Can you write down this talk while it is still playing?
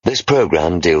This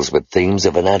program deals with themes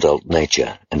of an adult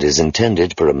nature and is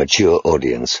intended for a mature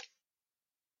audience.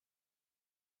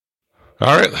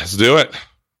 All right, let's do it.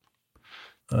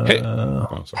 Hey.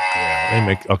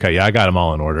 Okay, I got them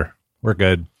all in order. We're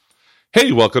good.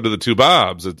 Hey, welcome to the Two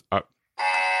Bobs.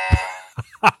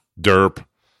 Derp.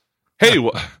 Hey,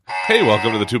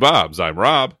 welcome to the Two Bobs. I'm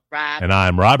Rob. And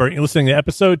I'm Robert. You're listening to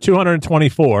episode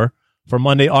 224 for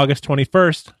Monday, August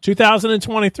 21st,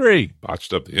 2023.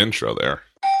 Botched up the intro there.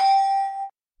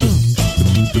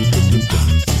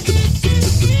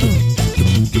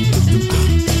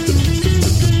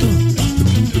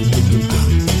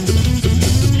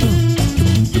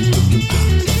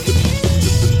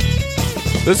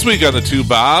 This week on the Two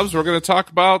Bobs, we're going to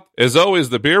talk about, as always,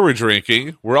 the beer we're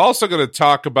drinking. We're also going to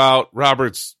talk about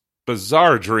Robert's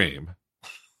bizarre dream.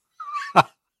 I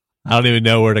don't even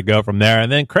know where to go from there.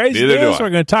 And then crazy news,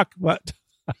 we're going to talk about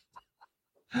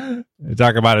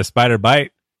a spider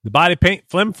bite, the body paint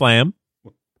flim flam,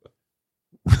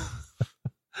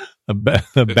 a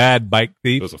bad bike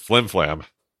thief. It was a flim flam.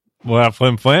 Well,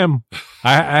 flim flam.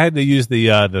 I had to use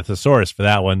the thesaurus for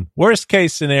that one. Worst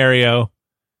case scenario.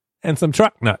 And some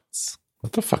truck nuts.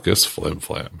 What the fuck is flim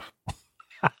flam?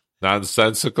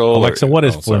 Nonsensical. Alexa, what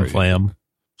is flim flam?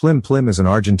 Flim Flim is an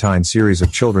Argentine series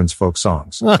of children's folk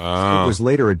songs. It was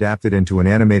later adapted into an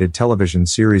animated television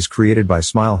series created by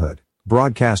Smilehood,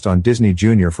 broadcast on Disney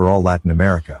Junior for all Latin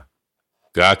America.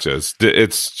 Gotcha.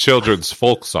 It's children's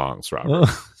folk songs, Robert.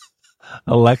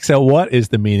 Alexa, what is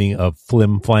the meaning of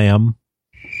flim flam?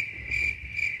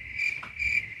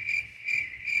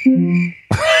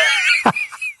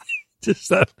 Just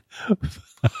that.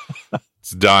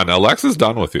 It's done. Alexa's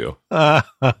done with you.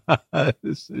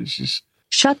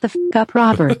 Shut the f*** up,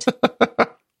 Robert.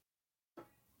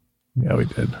 Yeah, we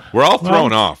did. We're all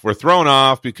thrown off. We're thrown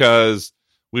off because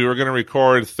we were going to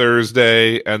record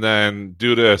Thursday, and then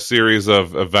due to a series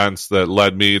of events that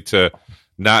led me to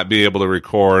not be able to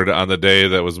record on the day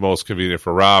that was most convenient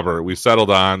for Robert, we settled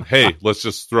on, hey, let's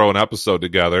just throw an episode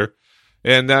together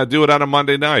and do it on a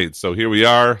Monday night. So here we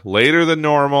are, later than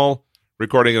normal,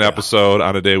 recording an episode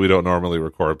on a day we don't normally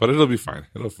record, but it'll be fine.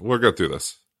 We'll get through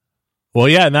this. Well,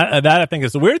 yeah, and that I think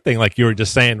is the weird thing. Like you were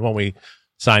just saying when we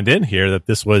signed in here, that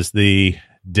this was the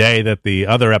day that the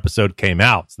other episode came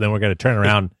out. So then we're going to turn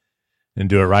around and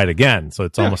do it right again. So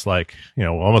it's almost like,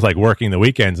 almost like working the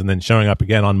weekends and then showing up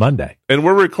again on Monday. And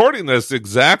we're recording this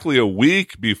exactly a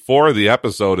week before the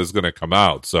episode is going to come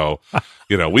out. So,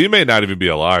 we may not even be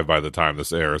alive by the time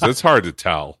this airs. It's hard to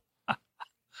tell.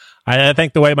 I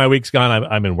think the way my week's gone,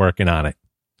 I've been working on it.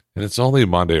 And it's only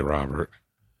Monday, Robert.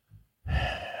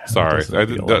 Sorry,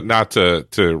 not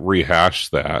to rehash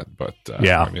that, but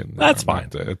that's fine.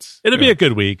 It'll be a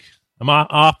good week. I'm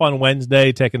off on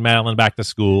Wednesday, taking Madeline back to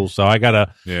school, so I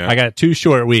got 2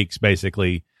 short weeks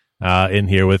basically in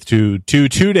here with two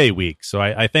 2-day weeks. So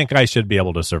I think I should be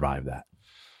able to survive that.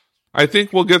 I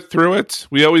think we'll get through it.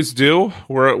 We always do.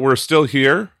 We're still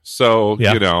here, so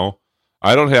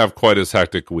I don't have quite as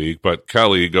hectic week, but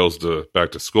Kelly goes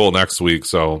back to school next week.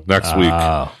 So next week,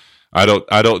 I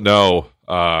don't know.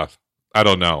 I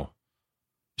don't know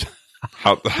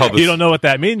how this, you don't know what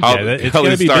that means. It's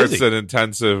Kelly starts busy. an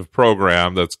intensive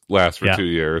program that lasts for 2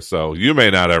 years. So you may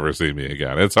not ever see me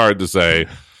again. It's hard to say.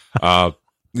 It'll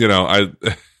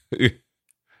be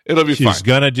fine. She's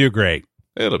gonna do great.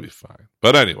 It'll be fine.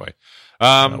 But anyway,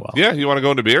 you want to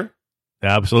go into beer?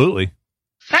 Absolutely.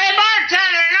 Hey,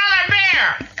 bartender, another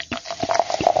beer!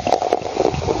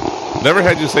 Never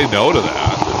had you say no to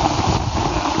that.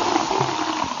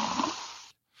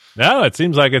 No, it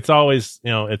seems like it's always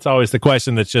the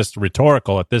question that's just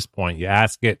rhetorical at this point. You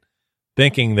ask it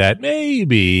thinking that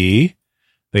maybe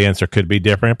the answer could be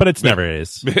different, but it never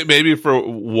is. Maybe for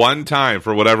one time,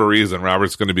 for whatever reason,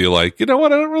 Robert's going to be like, you know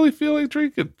what? I don't really feel like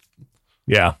drinking.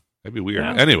 Yeah. That'd be weird.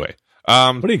 Yeah. Anyway.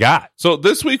 What do you got? So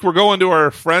this week we're going to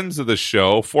our friends of the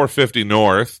show, 450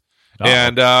 North. Oh.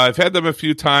 And I've had them a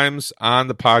few times on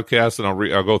the podcast, and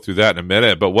I'll go through that in a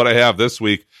minute. But what I have this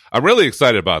week, I'm really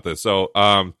excited about this. So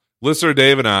listener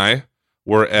Dave and I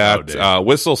were at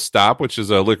Whistle Stop, which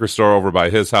is a liquor store over by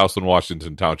his house in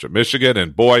Washington Township, Michigan.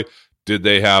 And boy, did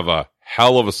they have a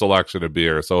hell of a selection of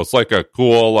beer. So it's like a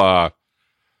cool,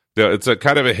 it's a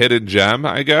kind of a hidden gem,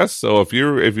 I guess. So if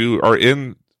you are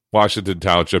in Washington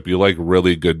Township, you like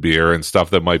really good beer and stuff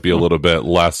that might be a little bit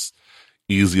less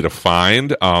easy to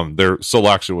find. Their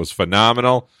selection was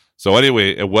phenomenal. So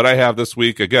anyway, what I have this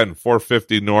week, again,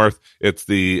 450 North, it's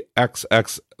the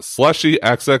Slushy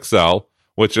XXL,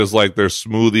 which is like their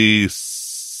smoothie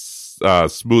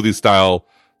style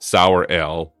sour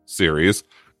ale series.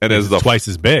 And is twice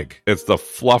as big. It's the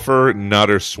Fluffer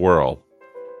Nutter Swirl.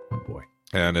 Oh boy.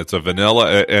 and it's a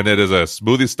vanilla, and it is a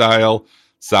smoothie style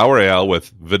sour ale with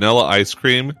vanilla ice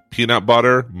cream, peanut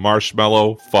butter,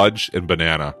 marshmallow, fudge, and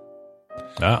banana.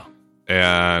 Oh.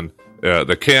 And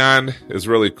the can is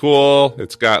really cool.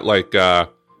 It's got like it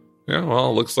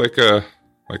looks like a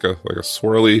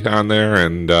swirly on there,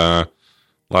 and a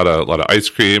lot of ice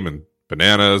cream and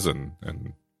bananas and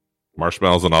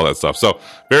marshmallows and all that stuff. So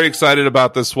very excited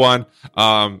about this one.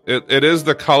 It is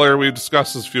the color we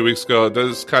discussed this a few weeks ago. It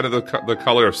is kind of the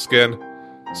color of skin.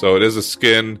 So it is a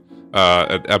skin,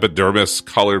 an epidermis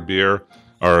colored beer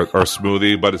or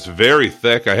smoothie, but it's very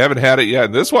thick. I haven't had it yet.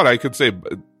 And this one, I could say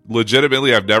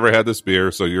legitimately, I've never had this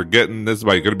beer. So you're getting this is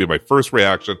going to be my first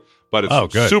reaction, but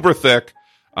it's super thick.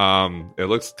 It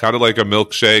looks kind of like a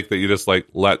milkshake that you just like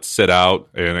let sit out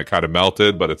and it kind of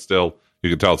melted, but it's still, you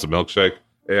can tell it's a milkshake.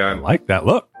 And I like that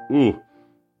look. Ooh,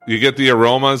 you get the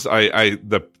aromas. I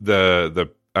get the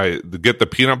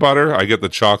peanut butter, I get the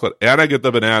chocolate, and I get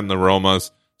the banana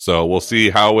aromas. So we'll see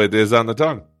how it is on the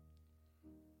tongue.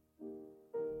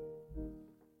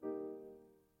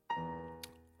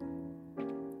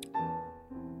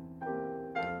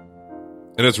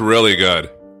 And it's really good.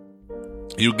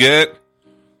 You get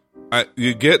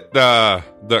the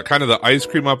kind of the ice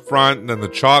cream up front, and then the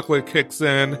chocolate kicks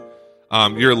in.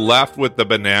 You're left with the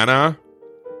banana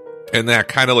and that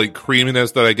kind of like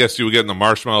creaminess that I guess you would get in the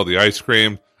marshmallow, the ice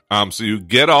cream. So you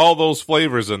get all those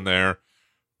flavors in there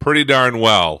pretty darn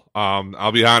well.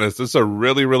 I'll be honest, this is a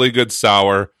really, really good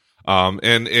sour.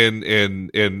 And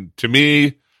to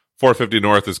me, 450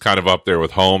 North is kind of up there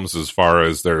with Holmes as far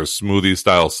as their smoothie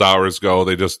style sours go.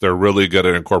 They're really good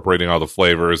at incorporating all the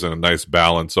flavors and a nice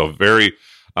balance. So very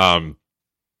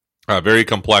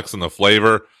complex in the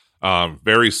flavor.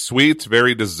 Very sweet,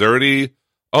 very desserty.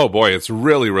 Oh boy, it's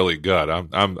really, really good.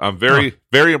 I'm very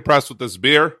impressed with this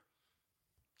beer.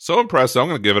 So impressed, I'm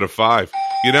going to give it a 5.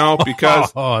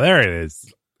 Because there it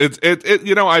is. It's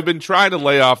I've been trying to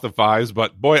lay off the 5s,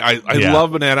 but boy, I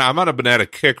love banana. I'm on a banana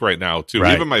kick right now too.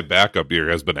 Right. Even my backup beer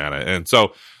has banana, and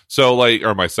so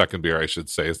or my second beer, I should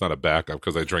say. It's not a backup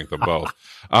because I drink them both.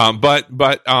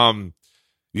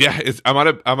 Yeah, I'm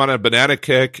on a banana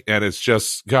kick, and it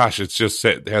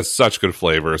has such good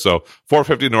flavor. So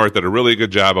 450 North did a really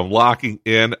good job. I'm locking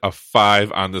in a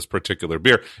 5 on this particular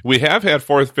beer. We have had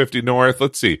 450 North.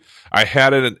 Let's see. I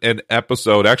had it in an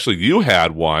episode. Actually, you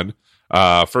had one.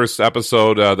 First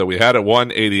episode that we had at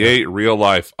 188, Real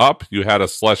Life Up. You had a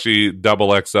slushy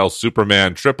double XL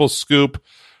Superman triple scoop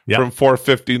from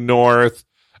 450 North.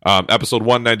 Episode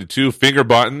 192, Finger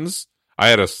Buttons. I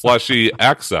had a slushy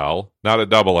XL, not a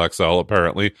double XL,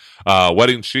 apparently.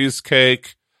 Wedding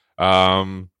cheesecake.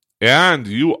 And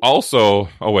you also,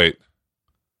 oh wait.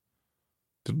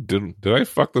 Did I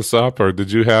fuck this up, or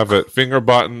did you have it? Finger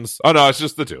Buttons. Oh no, it's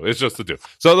just the two.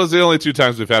 So those are the only 2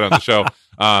 times we've had on the show.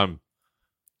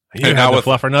 You and now with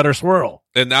Fluffernutter Swirl.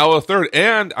 And now a third.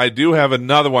 And I do have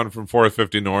another one from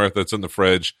 450 North that's in the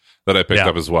fridge that I picked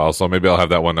up as well. So maybe I'll have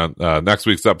that one on next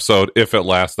week's episode if it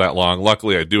lasts that long.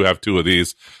 Luckily, I do have 2 of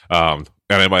these, and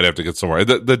I might have to get some more.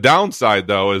 The downside,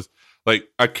 though, is like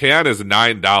a can is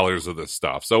 $9 of this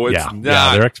stuff. So it's not.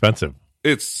 Yeah, they're expensive.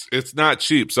 It's not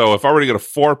cheap. So if I were to get a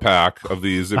 4-pack of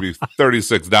these, it'd be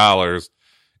 $36.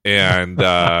 And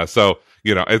so,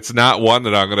 it's not one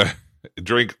that I'm going to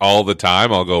drink all the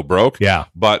time. I'll go broke. Yeah.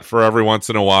 But for every once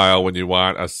in a while, when you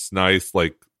want a nice,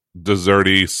 like,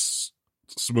 desserty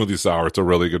smoothie sour, it's a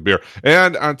really good beer.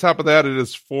 And on top of that,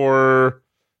 it's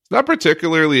not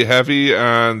particularly heavy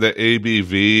on the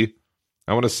ABV.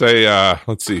 I want to say,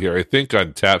 let's see here. I think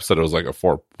on tap said it was like a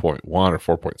 4.1 or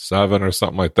 4.7 or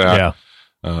something like that.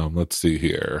 Yeah. Let's see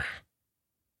here.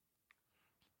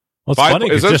 Well, it's funny.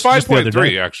 Is it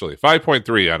 5.3 actually?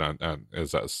 5.3 on it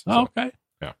says. Oh, okay.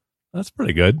 That's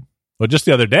pretty good. Well, just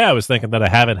the other day, I was thinking that I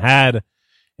haven't had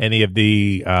any of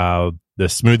the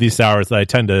smoothie sours that I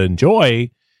tend to enjoy,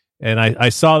 and I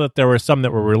saw that there were some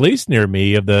that were released near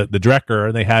me of the Drecker,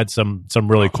 and they had some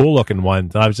really cool looking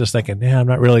ones. And I was just thinking, I'm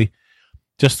not really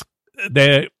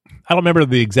I don't remember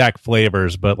the exact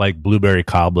flavors, but like blueberry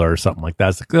cobbler or something like that.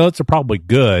 It's like, those are probably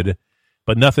good,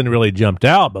 but nothing really jumped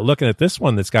out. But looking at this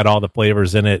one that's got all the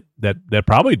flavors in it, that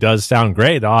probably does sound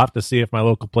great. I'll have to see if my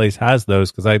local place has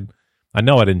those, because I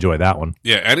know I'd enjoy that one.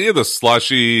 Yeah, any of the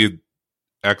slushy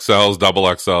XLs, double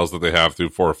XLs that they have through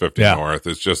 450 North,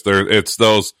 it's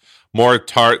those more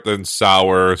tart than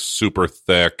sour, super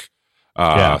thick,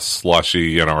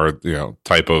 slushy,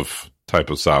 type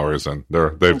of sours, and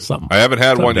I haven't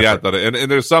had one yet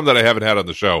and there's some that I haven't had on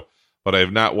the show, but I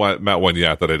have not met one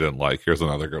yet that I didn't like. Here's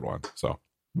another good one. So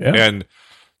and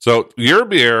so your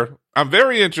beer I'm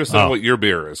very interested in what your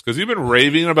beer is, because you've been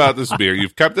raving about this beer.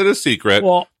 You've kept it a secret.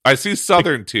 Well, I see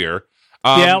Southern Tier.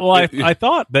 I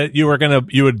thought that you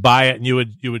would buy it and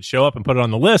you would show up and put it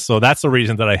on the list. So that's the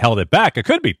reason that I held it back. It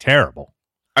could be terrible.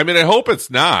 I mean, I hope it's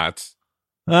not.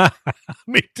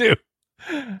 Me too.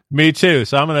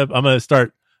 So I'm gonna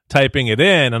start typing it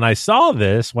in. And I saw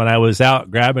this when I was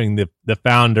out grabbing the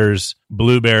Founders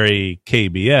Blueberry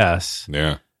KBS.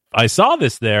 Yeah. I saw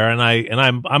this there, and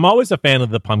I'm always a fan of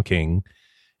the pumpkin,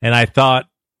 and I thought,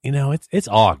 it's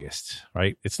August,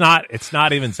 right? It's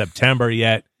not even September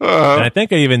yet, and I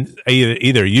think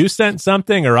either you sent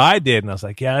something or I did, and I was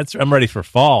like, yeah, I'm ready for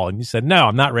fall, and you said, no,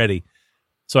 I'm not ready.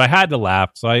 So I had to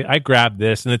laugh, so I grabbed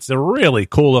this, and it's a really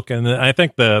cool looking. And I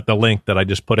think the link that I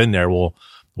just put in there will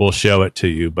show it to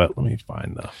you, but let me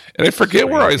find the. And I forget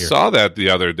where I saw that the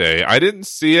other day. I didn't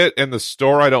see it in the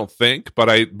store, I don't think, but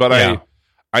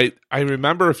I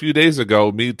remember a few days ago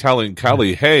me telling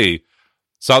Kelly, hey,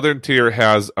 Southern Tier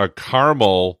has a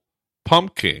caramel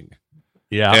pumpkin.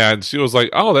 Yeah. And she was like,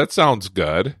 oh, that sounds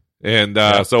good. And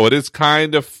so it is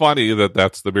kind of funny that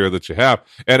that's the beer that you have.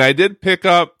 And I did pick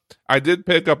up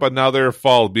another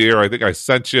fall beer. I think I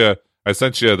sent you a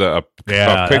picture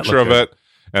of it.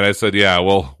 And I said, yeah,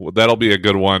 well, that'll be a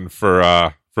good one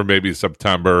for maybe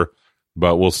September.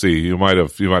 But we'll see. You might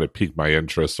have piqued my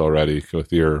interest already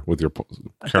with your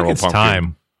caramel pumpkin.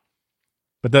 Time.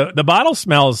 But the bottle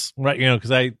smells right,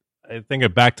 because I think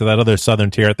it back to that other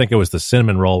Southern Tier. I think it was the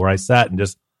cinnamon roll where I sat and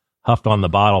just huffed on the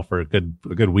bottle for a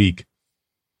good week.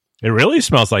 It really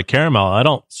smells like caramel. I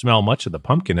don't smell much of the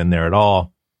pumpkin in there at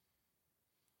all.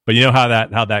 But you know how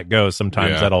that goes.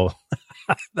 Sometimes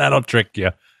that'll trick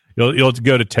you. You'll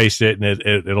go to taste it and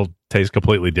it'll taste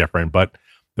completely different. But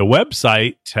the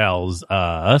website tells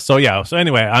us. So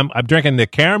anyway, I'm drinking the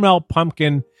Caramel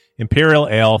Pumpkin Imperial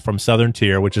Ale from Southern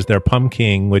Tier, which is their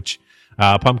Pumpkin, which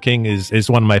Pumpkin is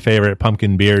one of my favorite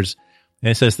pumpkin beers. And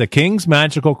it says the King's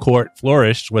Magical Court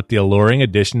flourished with the alluring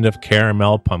addition of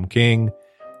caramel pumpkin.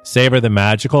 Savor the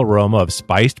magical aroma of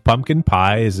spiced pumpkin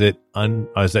pie as it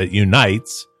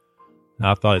unites.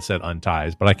 I thought it said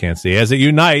unties, but I can't see. As it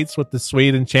unites with the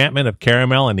sweet enchantment of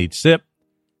caramel in each sip.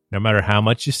 No matter how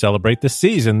much you celebrate the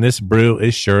season, this brew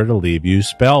is sure to leave you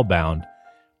spellbound.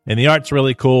 And the art's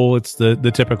really cool. It's the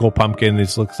typical pumpkin.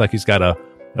 It looks like he's got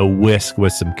a whisk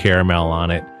with some caramel on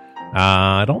it.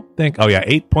 I don't think...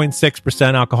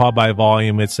 8.6% alcohol by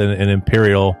volume. It's an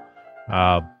Imperial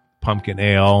pumpkin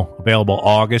ale. Available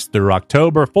August through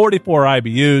October. 44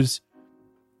 IBUs.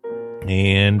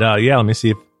 And let me see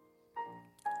if...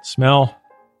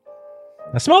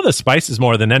 I smell the spices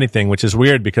more than anything, which is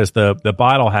weird because the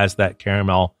bottle has that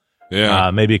caramel.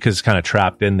 Yeah. Maybe because it's kind of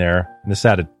trapped in there. And this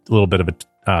had a little bit of an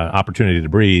opportunity to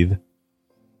breathe.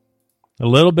 A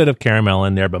little bit of caramel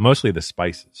in there, but mostly the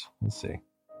spices. Let's see.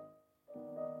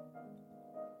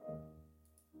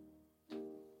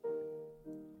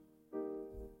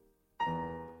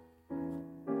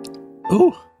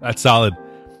 Ooh, that's solid.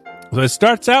 So it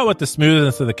starts out with the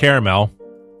smoothness of the caramel,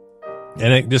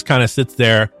 and it just kind of sits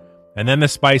there. And then the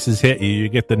spices hit you. You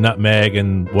get the nutmeg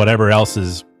and whatever else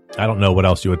is, I don't know what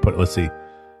else you would put. Let's see.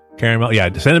 Caramel.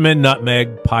 Yeah, cinnamon,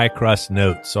 nutmeg, pie crust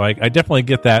notes. So I definitely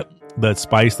get the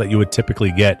spice that you would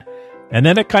typically get. And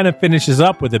then it kind of finishes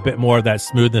up with a bit more of that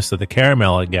smoothness of the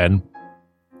caramel again.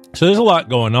 So there's a lot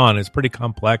going on. It's pretty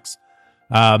complex.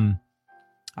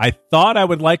 I thought I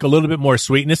would like a little bit more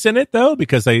sweetness in it, though,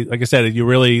 because like I said, you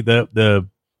really, the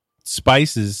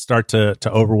spices start to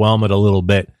overwhelm it a little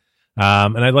bit.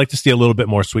 And I'd like to see a little bit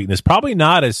more sweetness. Probably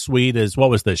not as sweet as what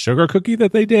was the sugar cookie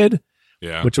that they did,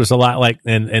 which was a lot like,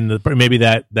 and maybe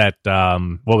that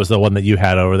what was the one that you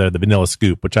had over there, the vanilla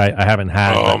scoop, which I haven't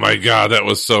had. Oh my God, that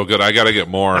was so good. I got to get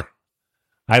more.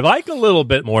 I like a little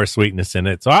bit more sweetness in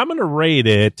it, so I'm going to rate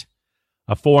it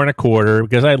a 4.25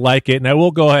 because I like it, and I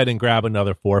will go ahead and grab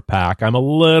another 4-pack. I'm a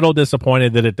little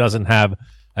disappointed that it doesn't have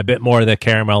a bit more of the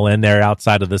caramel in there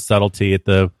outside of the subtlety at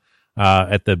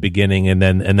the beginning and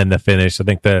then the finish. I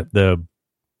think the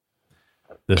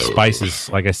spices,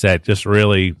 like I said, just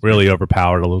really, really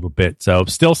overpowered a little bit. So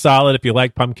still solid. If you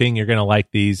like pumpkin, you're going to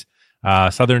like these.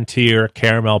 Southern Tier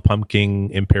Caramel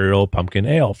Pumpkin Imperial Pumpkin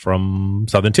Ale from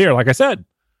Southern Tier, like I said.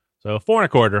 So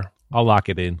 4.25. I'll lock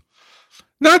it in.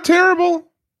 Not terrible.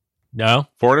 No.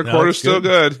 4.25 is still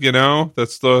good.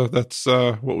 That's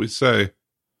what we say.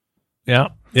 Yeah.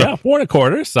 Yeah.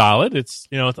 4.25 is solid. It's,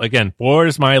 again, 4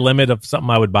 is my limit of something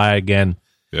I would buy again.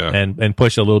 Yeah. And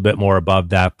push a little bit more above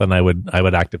that than I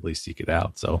would actively seek it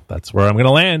out. So that's where I'm going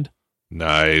to land.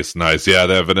 Nice. Yeah,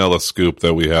 that vanilla scoop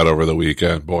that we had over the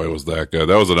weekend, boy, was that good.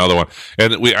 That was another one.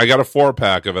 And I got a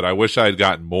 4-pack of it. I wish I had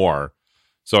gotten more.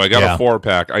 So I got a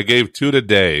 4-pack. I gave 2 to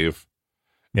Dave.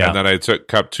 Yeah. And then I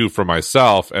kept 2 for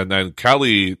myself. And then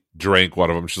Kelly drank one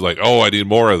of them. She's like, "Oh, I need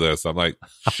more of this." I'm like,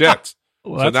 "Shit."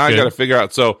 Well, so now good. I got to figure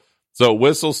out. So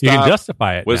Whistle Stop. You can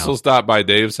justify it. Whistle now. Stop by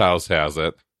Dave's house has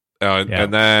it.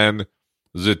 And then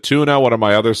Zatuna, one of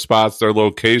my other spots, their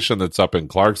location that's up in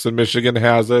Clarkson, Michigan,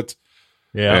 has it.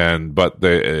 Yeah. But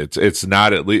it's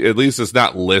not at least it's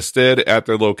not listed at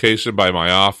their location by my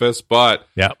office. But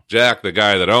Jack, the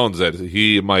guy that owns it,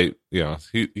 he might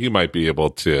he might be able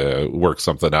to work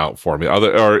something out for me.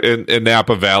 Or in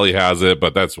Napa Valley has it,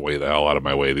 but that's way the hell out of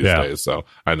my way these days. So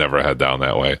I never head down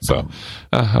that way. So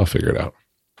I'll figure it out.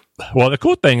 Well, the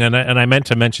cool thing, and I meant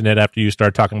to mention it after you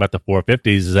start talking about the 450s,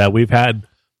 is that we've had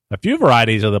a few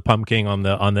varieties of the pumpkin on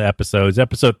the episodes.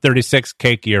 Episode 36,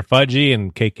 cakey or fudgy,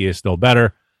 and cakey is still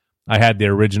better. I had the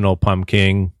original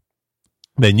pumpkin.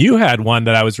 Then you had one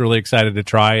that I was really excited to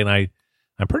try, and I'm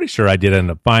pretty sure I did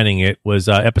end up finding it. Was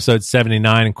episode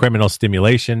 79, criminal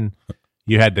stimulation.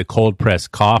 You had the cold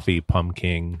pressed coffee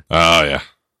pumpkin. Oh yeah.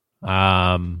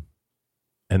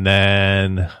 And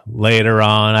then later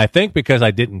on, I think because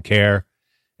I didn't care,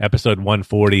 episode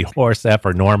 140, Horse F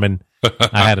or Norman,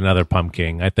 I had another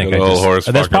pumpkin. I think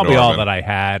that's probably all that I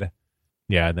had.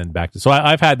 Yeah, and then back to... So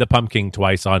I've had the pumpkin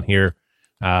twice on here,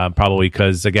 probably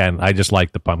because, again, I just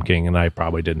like the pumpkin, and I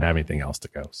probably didn't have anything else to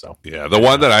go. So yeah, the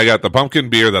one that I got, the pumpkin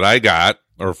beer that I got,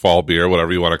 or fall beer,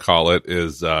 whatever you want to call it,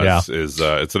 is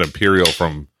it's an Imperial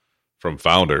from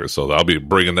Founders. So I'll be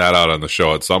bringing that out on the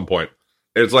show at some point.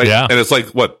 It's like, and it's like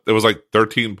what it was like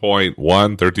 13.1,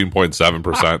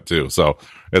 13.7% too. So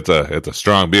it's a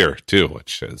strong beer too,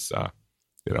 which is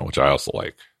which I also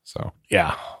like. So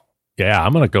yeah,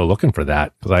 I'm gonna go looking for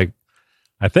that because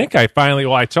I think I finally.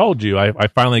 Well, I told you I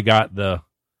finally got the.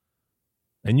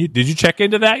 And did you check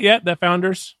into that yet? That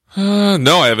Founders?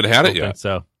 No, I haven't had it yet.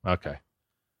 So okay,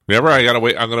 never. I gotta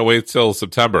wait. I'm gonna wait till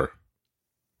September.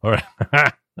 All right.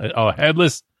 Oh,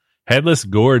 headless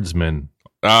Gourdsman.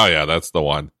 Oh, yeah, that's the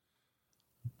one.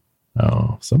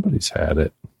 Oh, somebody's had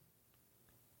it.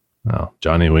 Oh,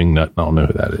 Johnny Wingnut. I don't know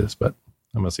who that is, but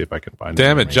I'm going to see if I can find it.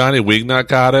 Damn it, Johnny Wingnut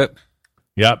got it?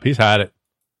 Yep, he's had it.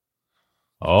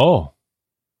 Oh.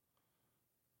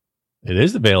 It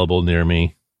is available near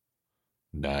me.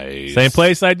 Nice. Same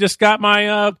place I just got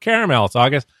my caramel. So I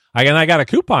guess I got a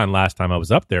coupon last time I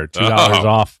was up there. $2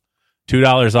 off.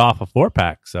 $2 off a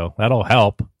 4-pack. So that'll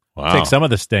help. Wow. Take some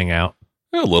of the sting out.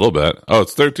 Yeah, a little bit. Oh,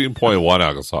 it's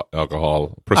 13.1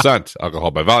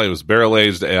 alcohol by volume. It's barrel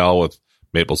aged ale with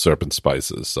maple syrup and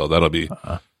spices. So that'll be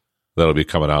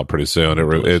coming out pretty soon.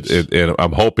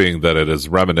 I'm hoping that it is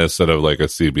reminiscent of like a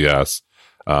CBS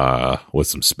with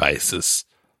some spices.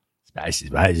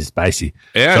 Spicy.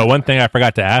 And, so one thing I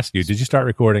forgot to ask you: did you start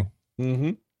recording?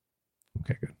 Mm-hmm.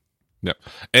 Okay, good. Yeah,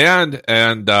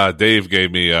 and Dave gave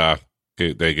me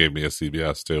they gave me a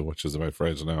CBS too, which is in my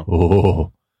fridge now.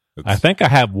 Oh. I think I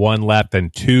have one left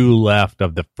and 2 left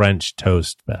of the French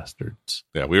Toast Bastards.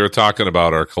 Yeah, we were talking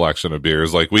about our collection of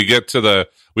beers. Like we get to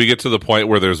the point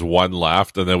where there's one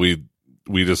left, and then we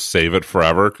just save it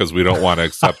forever because we don't want to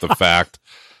accept the fact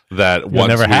that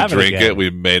once we drink it, we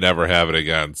may never have it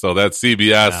again. So that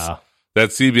CBS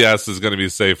is going to be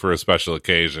saved for a special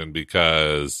occasion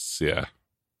because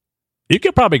you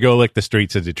could probably go lick the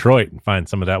streets of Detroit and find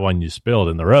some of that one you spilled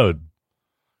in the road.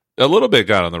 A little bit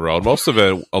got on the road. Most of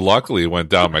it, luckily, went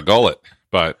down my gullet,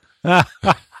 but and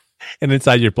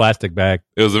inside your plastic bag.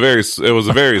 It was a very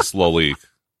slow leak.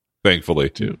 Thankfully,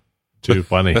 too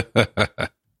funny.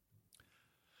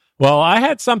 Well, I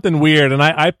had something weird, and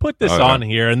I put this on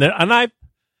here, and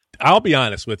I'll be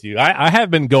honest with you. I have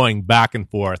been going back and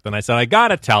forth, and I said I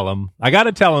gotta tell him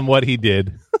what he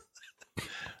did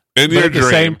in your dream.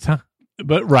 Same time,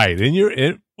 but right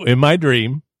in my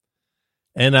dream.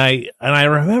 And I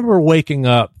remember waking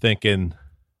up thinking,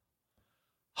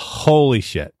 holy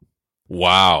shit.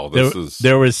 Wow.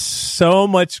 There was so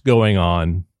much going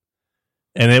on.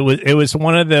 And it was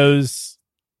one of those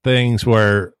things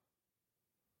where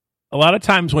a lot of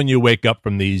times when you wake up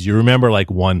from these, you remember like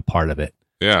one part of it.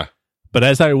 Yeah. But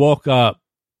as I woke up,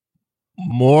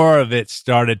 more of it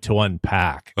started to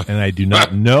unpack, and I do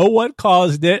not know what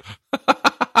caused it.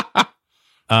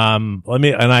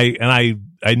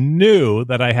 I knew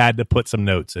that I had to put some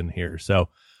notes in here. So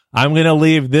I'm going to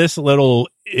leave this little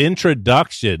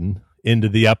introduction into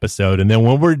the episode. And then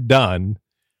when we're done,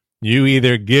 you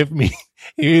either give me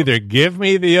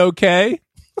the okay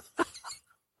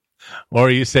or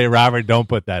you say, Robert, don't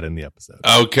put that in the episode.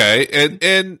 Okay.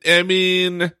 And I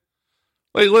mean,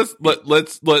 like,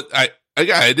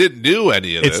 I didn't do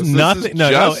any of this. It's nothing.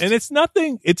 No. And it's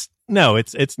nothing. It's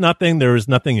nothing. There was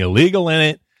nothing illegal in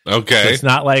it. Okay. So it's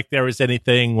not like there was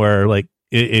anything where like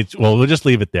it's well, we'll just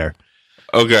leave it there.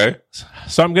 Okay.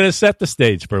 So I'm going to set the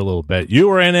stage for a little bit. You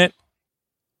were in it.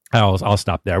 I'll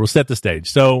stop there. We'll set the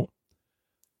stage. So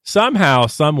somehow,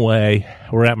 some way,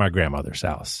 we're at my grandmother's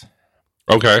house.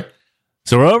 Okay.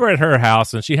 So we're over at her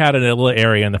house, and she had a little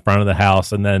area in the front of the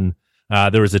house, and then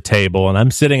there was a table, and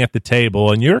I'm sitting at the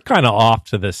table, and you're kind of off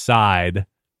to the side,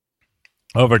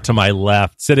 over to my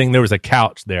left, sitting. There was a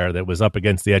couch there that was up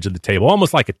against the edge of the table,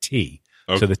 almost like a T.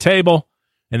 Okay. So the table,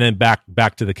 and then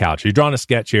back to the couch. You're drawing a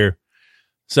sketch here.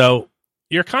 So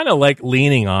you're kind of like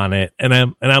leaning on it, and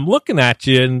I'm looking at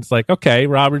you, and it's like, okay,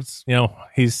 Robert's,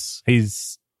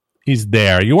 he's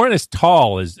there. You weren't as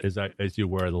tall as you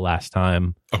were the last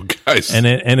time. Oh, guys, and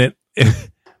it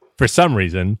for some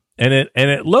reason, and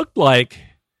it looked like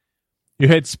you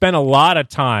had spent a lot of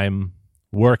time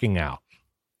working out.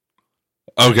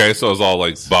 Okay, so it was all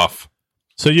like buff.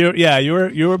 So you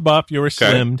were buff, you were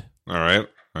slimmed. All right,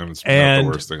 I'm not the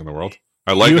worst thing in the world.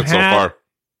 I like it so far.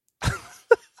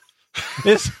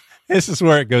 This is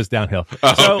where it goes downhill.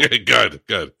 Oh, okay, good.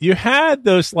 You had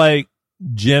those like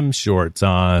gym shorts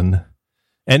on,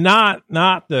 and not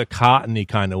the cottony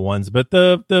kind of ones, but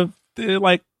the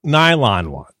like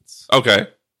nylon ones.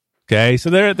 Okay, so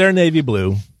they're navy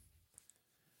blue,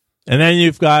 and then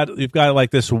you've got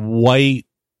like this white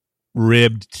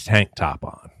ribbed tank top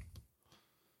on.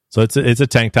 So it's a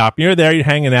tank top. You're there, you're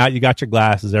hanging out, you got your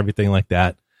glasses, everything like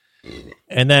that,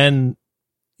 and then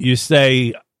you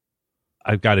say,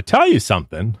 I've got to tell you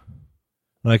something. I'm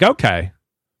like, okay.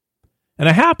 And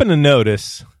I happen to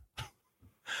notice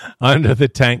under the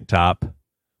tank top,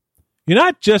 you're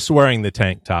not just wearing the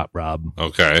tank top, Rob.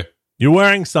 Okay. You're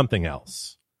wearing something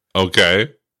else.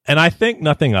 Okay. And I think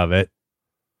nothing of it.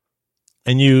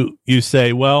 And you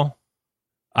say, well,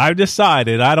 I've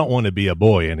decided I don't want to be a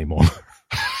boy anymore.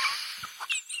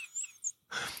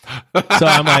 So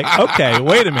I'm like, okay,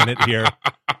 wait a minute here.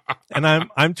 And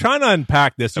I'm trying to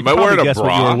unpack this. You Am I wearing a guess bra?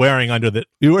 what you were wearing under the.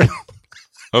 You were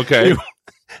okay.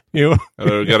 You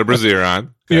got a brassiere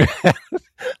on. Okay. You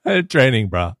had a training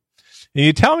bra. And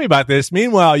you tell me about this.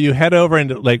 Meanwhile, you head over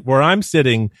into like where I'm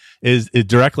sitting is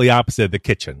directly opposite the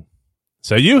kitchen.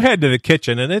 So you head to the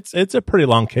kitchen, and it's a pretty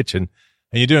long kitchen,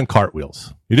 and you're doing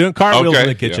cartwils. You're doing cartwheels in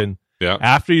the kitchen. Yeah.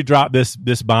 After you drop this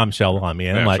bombshell on me,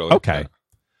 and I'm like, okay. Yeah.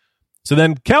 So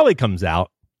then Kelly comes out.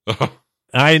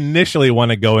 I initially want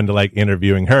to go into like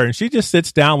interviewing her, and she just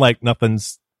sits down like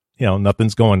nothing's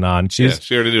going on. She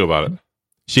already knew about it.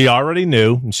 She already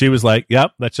knew, and she was like,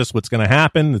 "Yep, that's just what's going to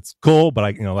happen. It's cool, but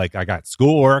I got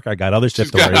schoolwork, I got other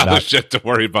shit to worry about. Shit to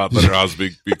worry about that her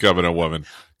husband becoming a woman.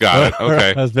 Got it.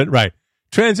 Okay, husband, right?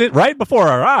 Transit right before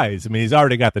our eyes. I mean, he's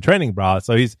already got the training bra,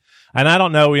 so he's. And I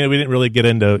don't know, we didn't really get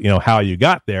into how you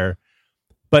got there.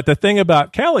 But the thing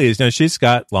about Kelly is, she's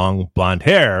got long blonde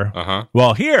hair.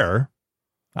 Well, here,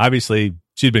 obviously,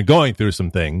 she'd been going through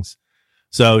some things.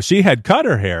 So she had cut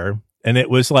her hair, and it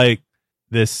was like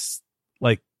this,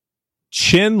 like,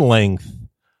 chin length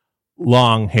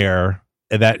long hair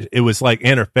that it was like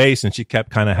in her face, and she kept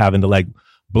kind of having to like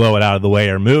blow it out of the way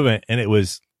or move it. And it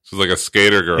was like a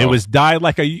skater girl. It was dyed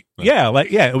like it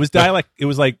was dyed like it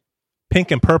was like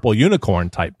pink and purple unicorn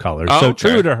type colors. Oh, so okay.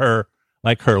 true to her.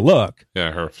 Like her look.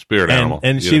 Yeah, her spirit animal.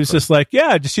 And she was just like,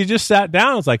 she just sat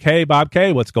down. It's like, hey, Bob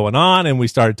K, what's going on? And we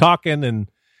started talking. And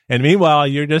meanwhile,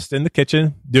 you're just in the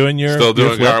kitchen doing your. Still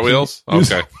doing cartwheels?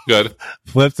 Okay, good.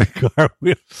 Flips and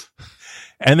cartwheels.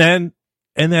 And then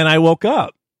I woke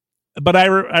up. But I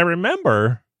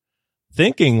remember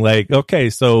thinking, like, okay,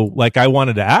 so like I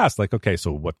wanted to ask, like, okay,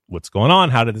 so what's going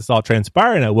on? How did this all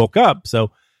transpire? And I woke up.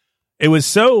 So it was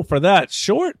so for that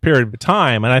short period of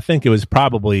time, and I think it was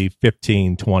probably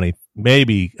 15, 20,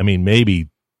 maybe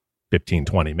 15,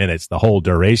 20 minutes, the whole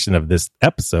duration of this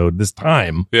episode, this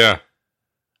time. Yeah.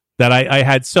 That I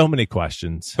had so many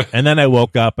questions. And then I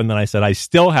woke up and then I said, I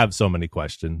still have so many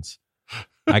questions.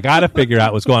 I got to figure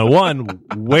out what's going on. One,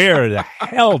 where the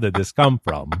hell did this come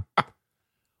from?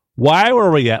 Why were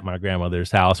we at my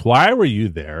grandmother's house? Why were you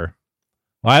there?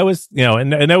 I was,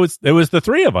 and it was the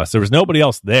three of us. There was nobody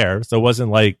else there. So it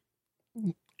wasn't like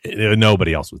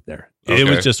nobody else was there. Okay, it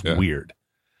was just weird.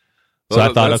 So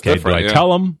I thought, okay, do I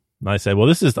tell them? And I said,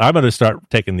 well, I'm going to start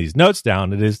taking these notes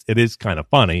down. It is kind of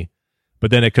funny, but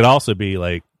then it could also be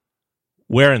like,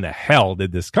 where in the hell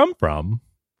did this come from?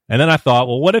 And then I thought,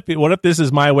 well, what if this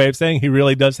is my way of saying he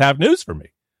really does have news for me?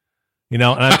 And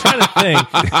I'm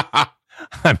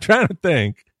trying to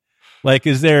think, like,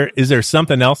 is there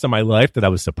something else in my life that I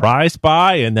was surprised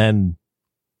by? And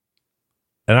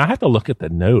I have to look at the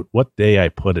note, what day I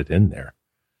put it in there.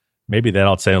 Maybe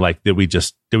that'll say, like, did we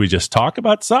just talk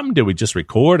about something? Did we just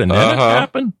record and then it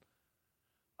happened?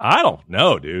 I don't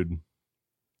know, dude.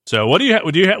 So what do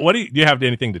you do you have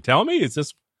anything to tell me? Is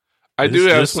this I do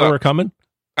have this where we're coming?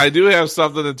 I do have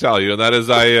something to tell you, and that is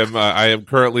I am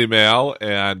currently male,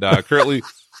 and currently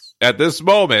at this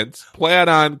moment plan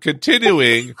on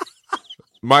continuing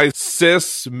my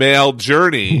cis male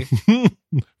journey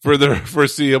for the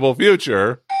foreseeable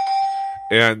future.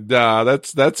 And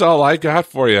that's all I got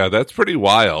for you. That's pretty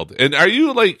wild. And are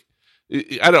you like,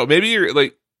 I don't know, maybe you're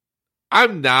like,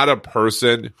 I'm not a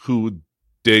person who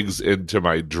digs into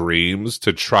my dreams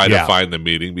to try to find the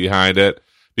meaning behind it.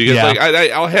 Because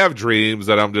like I'll have dreams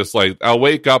that I'm just like, I'll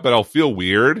wake up and I'll feel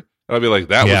weird. And I'll be like,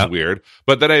 that was weird.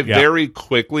 But then I very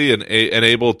quickly and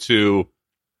able to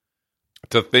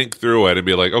think through it and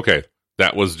be like, okay,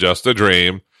 that was just a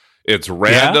dream. It's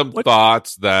random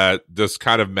thoughts that just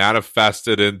kind of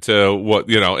manifested into what,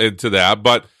 into that.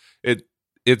 But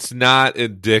it's not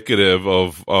indicative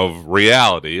of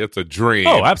reality. It's a dream.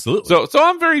 Oh, absolutely. So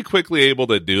I'm very quickly able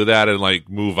to do that and like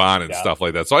move on and stuff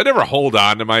like that. So I never hold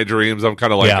on to my dreams. I'm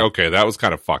kind of like, okay, that was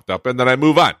kind of fucked up, and then I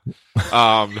move on.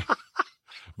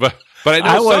 But I know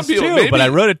I some was people, too. maybe, But I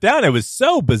wrote it down. It was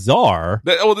so bizarre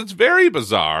it's very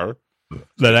bizarre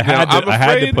that I had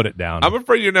to put it down. I'm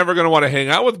afraid you're never going to want to hang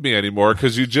out with me anymore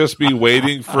because you'd just be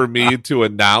waiting for me to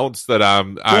announce that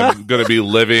I'm going to be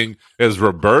living as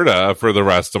Roberta for the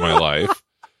rest of my life.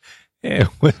 It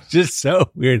was just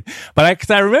so weird. But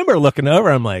because I remember looking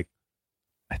over, I'm like,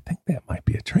 I think that might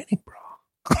be a training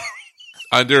bra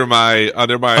under my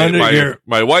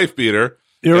wife beater.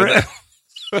 You're right.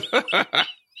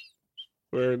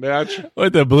 We're natural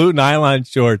With the blue nylon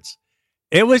shorts.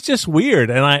 It was just weird,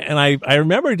 and I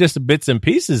remember just bits and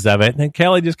pieces of it. And then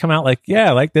Kelly just come out like,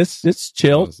 "Yeah, like this, it's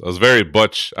chill." I was very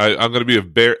butch. I'm going to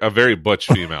be a very butch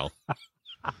female.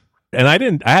 And I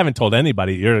haven't told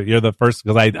anybody. You're the first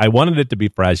because I wanted it to be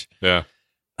fresh. Yeah.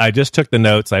 I just took the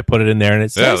notes. I put it in there, and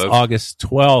it says August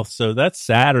 12th, so that's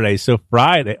Saturday. So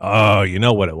Friday. Oh, you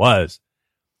know what it was?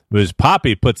 It was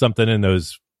Poppy put something in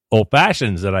those old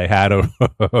fashions that I had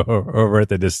over at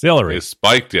the distillery. They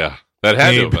spiked you. That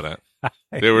had to have been it.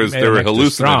 There were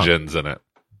hallucinogens in it.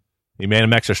 He made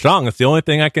them extra strong. That's the only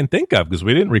thing I can think of because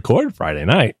we didn't record Friday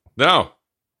night. No,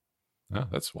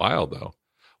 that's wild though.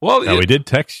 Well, we did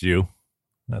text you.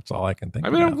 That's all I can think. I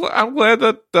mean, I'm glad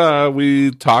that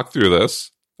we talked through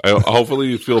this. Hopefully,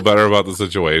 you feel better about the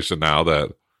situation now.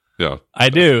 That I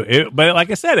do. But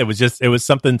like I said, it was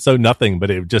something so nothing,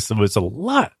 but it was a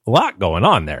lot going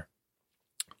on there.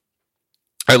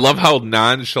 I love how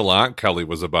nonchalant Kelly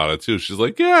was about it too. She's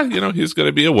like, "Yeah, he's going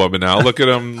to be a woman now. Look at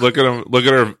him. Look at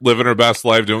her living her best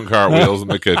life, doing cartwheels in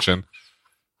the kitchen."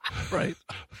 Right.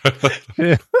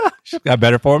 She's got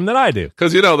better for him than I do.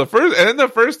 Because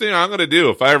the first thing I'm going to do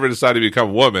if I ever decide to become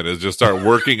a woman is just start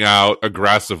working out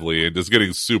aggressively and just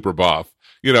getting super buff.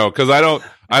 Because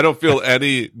I don't feel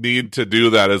any need to do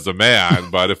that as a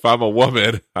man. But if I'm a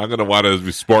woman, I'm going to want to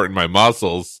be sporting my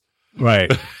muscles.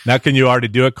 Right. Now, can you already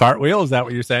do a cartwheel? Is that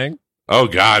what you're saying? Oh,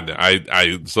 God.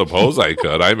 I suppose I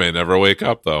could. I may never wake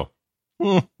up, though.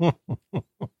 I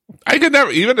could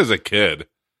never, even as a kid,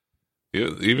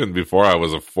 even before I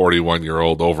was a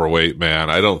 41-year-old overweight man,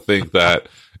 I don't think that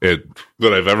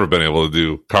I've ever been able to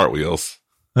do cartwheels.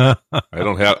 I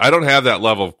don't have that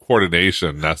level of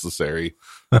coordination necessary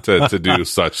to do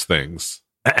such things.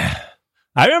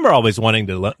 I remember always wanting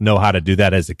to know how to do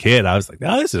that as a kid. I was like,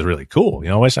 "Oh, this is really cool."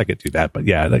 I wish I could do that, but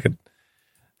yeah,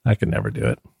 I could never do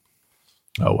it.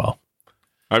 Oh well.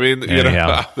 I mean,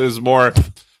 there's more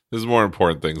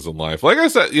important things in life. Like I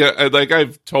said, like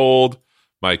I've told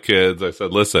my kids, I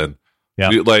said, "Listen,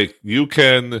 you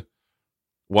can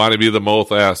want to be the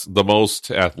most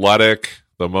athletic,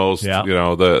 the most,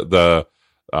 the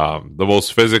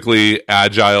most physically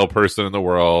agile person in the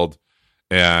world,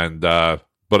 and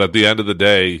but at the end of the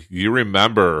day, you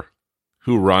remember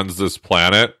who runs this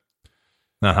planet.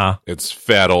 It's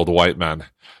fat old white men.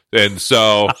 And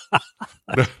so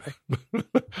I'm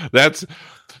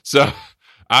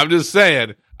just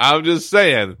saying,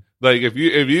 like if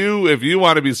you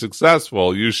want to be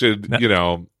successful, you should,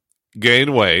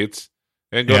 gain weight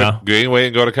and go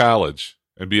to college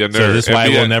and be a nerd. So is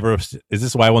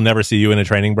this why we'll never see you in a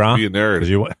training bra? Be a nerd.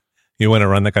 You want to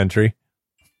run the country?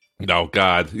 No,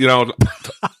 God.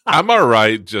 I'm all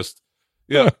right. Just,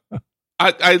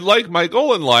 I like my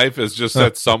goal in life is just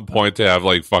at some point to have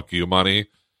like fuck you money.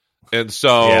 And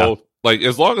so like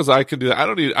as long as I can do that,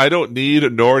 I don't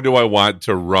need nor do I want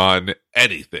to run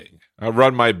anything. I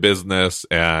run my business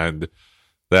and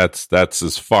that's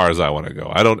as far as I want to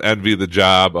go. I don't envy the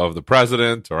job of the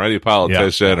president or any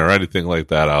politician or anything like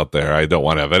that out there. I don't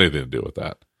want to have anything to do with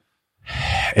that.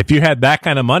 If you had that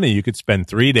kind of money, you could spend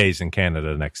 3 days in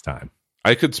Canada next time.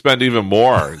 I could spend even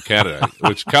more in Canada,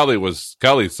 which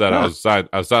Kelly said I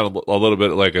sounded a little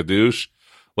bit like a douche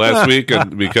last week,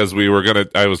 and because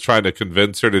I was trying to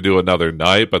convince her to do another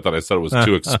night, but then I said it was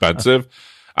too expensive.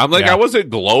 I'm like, I wasn't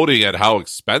gloating at how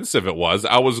expensive it was.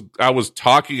 I was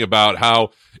talking about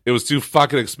how it was too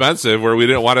fucking expensive, where we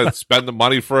didn't want to spend the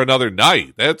money for another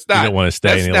night. That's not. You didn't want to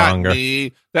stay any longer.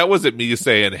 Me. That wasn't me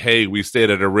saying, "Hey, we stayed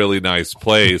at a really nice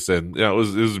place," and it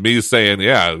was me saying,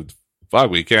 "Yeah,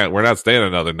 fuck, we're not staying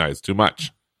another night. It's too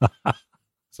much."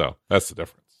 So that's the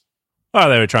difference. Oh,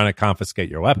 they were trying to confiscate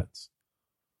your weapons.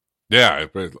 Yeah,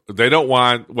 they don't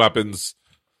want weapons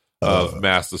of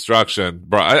mass destruction,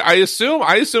 bro. I assume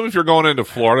if you're going into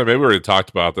Florida, maybe we already talked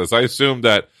about this. I assume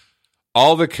that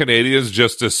all the Canadians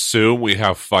just assume we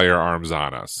have firearms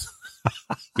on us,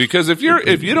 because if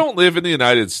you don't live in the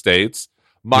United States,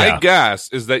 my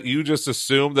guess is that you just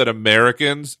assume that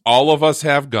Americans, all of us,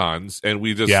 have guns, and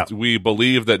we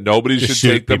believe that nobody should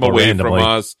take them away randomly from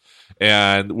us,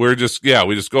 and we just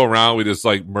go around, we just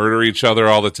like murder each other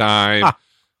all the time.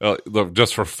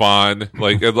 Just for fun.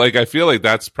 Like I feel like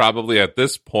that's probably at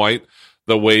this point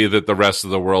the way that the rest of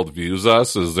the world views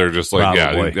us, is they're just like,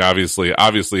 probably.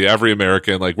 obviously every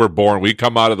American, like, we're born, we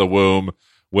come out of the womb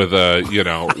with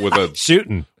a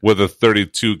shooting with a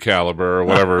 32 caliber or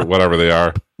whatever they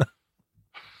are.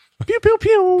 Pew pew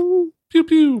pew pew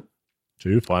pew.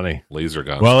 Too funny. Laser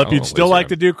guns. Well, if you'd still like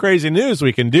to do crazy news,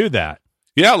 we can do that.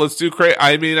 Yeah, let's do crazy.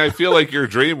 I mean, I feel like your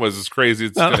dream was as crazy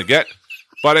as it's going to get.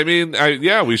 But I mean,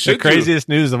 we should. The craziest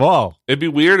news of all. It'd be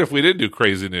weird if we didn't do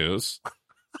crazy news.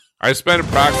 I spent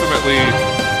approximately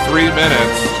 3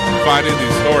 minutes finding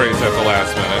these stories at the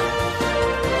last minute.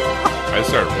 I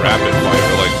started rapid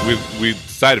fire. Like we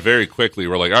decided very quickly.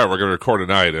 We're like, all right, we're gonna record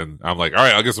tonight, and I'm like, all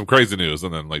right, I'll get some crazy news,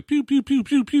 and then like pew pew pew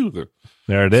pew pew.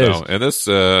 There it is. And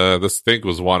this think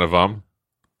was one of them.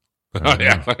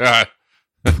 Yeah.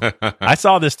 I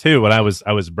saw this too when I was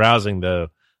browsing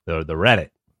the Reddit.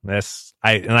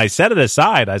 I set it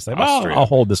aside. I said, well, I'll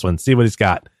hold this one, see what he's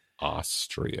got.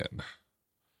 Austrian.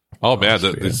 Oh man,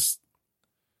 these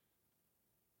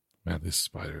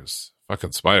spiders,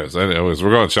 fucking spiders. Anyways,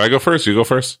 should I go first? You go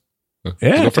first.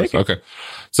 Yeah, go first. Okay.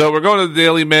 So we're going to the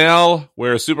Daily Mail,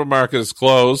 where a supermarket is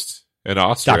closed in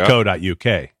Austria. .co.uk.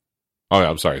 Oh yeah,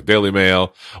 I'm sorry, Daily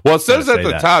Mail. Well, it says at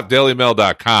the top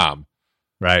dailymail.com.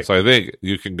 Right. So I think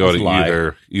you can go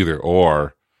to either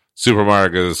or.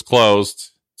 Supermarket is closed.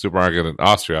 Supermarket in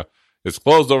Austria is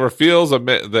closed over fears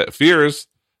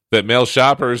that male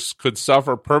shoppers could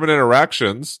suffer permanent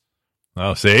erections.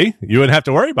 Oh, see, you wouldn't have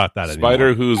to worry about that anymore.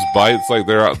 Spider whose bites, like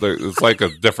it's like a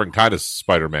different kind of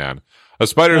Spider-Man. A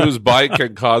spider whose bite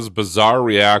can cause bizarre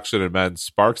reaction in men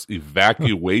sparks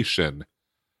evacuation.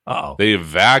 Uh-oh. They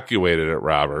evacuated it,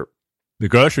 Robert. The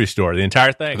grocery store, the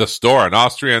entire thing. The store, an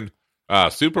Austrian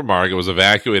supermarket, was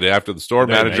evacuated after the store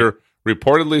manager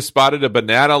reportedly spotted a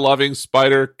banana-loving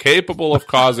spider capable of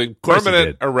causing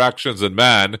permanent erections in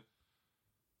men.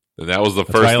 And that was the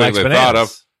first thing they thought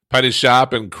of. Penny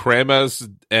shop in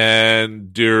Kremes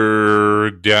and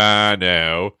Giordano,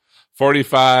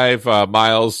 45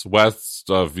 miles west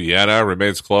of Vienna,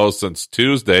 remains closed since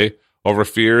Tuesday over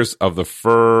fears of the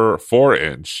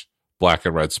 4-inch black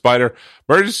and red spider.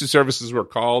 Emergency services were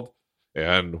called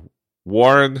and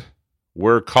warned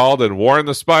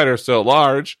the spider, so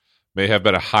large, may have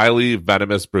been a highly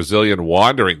venomous Brazilian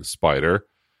wandering spider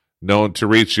known to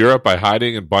reach Europe by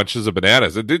hiding in bunches of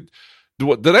bananas. Did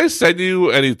I send you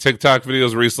any TikTok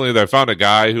videos recently that I found a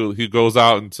guy who he goes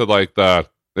out into like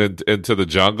into the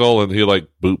jungle and he like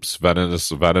boops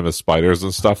venomous spiders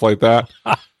and stuff like that?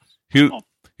 He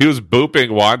was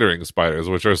booping wandering spiders,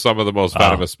 which are some of the most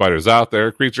venomous spiders out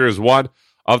there. Creature is one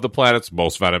of the planet's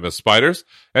most venomous spiders,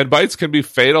 and bites can be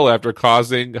fatal after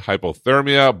causing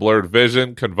hypothermia, blurred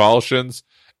vision, convulsions,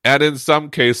 and in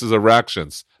some cases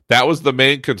erections. That was the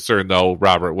main concern, though,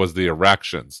 Robert, was the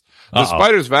erections. The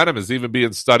spider's venom is even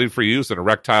being studied for use in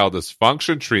erectile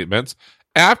dysfunction treatments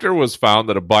after it was found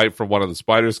that a bite from one of the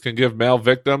spiders can give male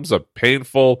victims a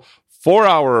painful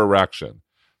 4-hour erection.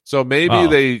 So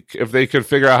maybe if they could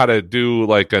figure out how to do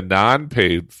like a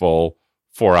non-painful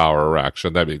 4-hour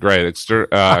erection, that'd be great.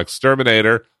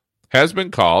 Exterminator has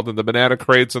been called, and the banana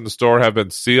crates in the store have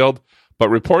been sealed, but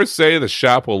reports say the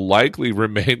shop will likely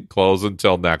remain closed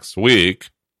until next week.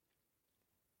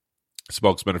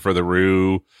 Spokesman for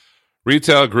the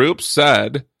retail group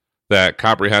said that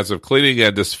comprehensive cleaning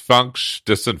and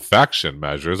disinfection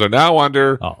measures are now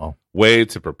underway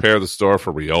to prepare the store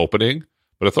for reopening.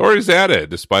 But authorities added,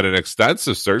 despite an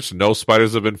extensive search, no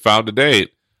spiders have been found to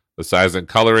date. The size and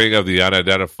coloring of the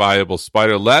unidentifiable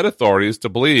spider led authorities to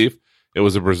believe It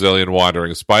was a Brazilian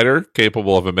wandering spider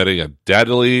capable of emitting a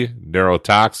deadly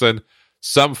neurotoxin.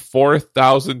 Some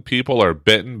 4,000 people are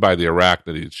bitten by the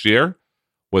arachnid each year,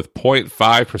 with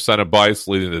 0.5% of bites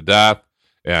leading to death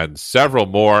and several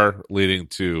more leading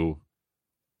to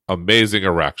amazing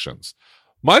erections.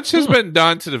 Much has been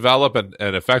done to develop an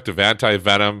effective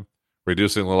anti-venom,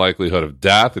 reducing the likelihood of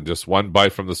death, and just one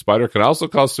bite from the spider can also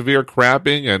cause severe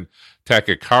cramping and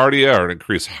tachycardia or an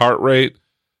increased heart rate.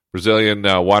 Brazilian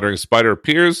wandering spider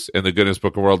appears in the Guinness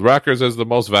Book of World Records as the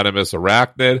most venomous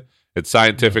arachnid. Its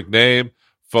scientific name,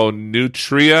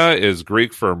 Phonutria, is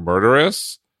Greek for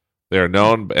murderous. They are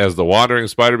known as the wandering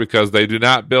spider because they do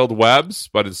not build webs,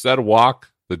 but instead walk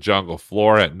the jungle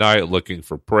floor at night looking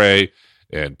for prey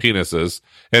and penises.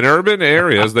 In urban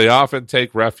areas, they often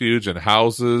take refuge in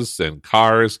houses and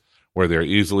cars where they're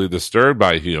easily disturbed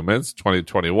by humans.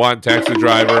 2021 taxi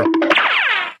driver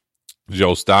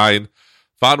Joe Stein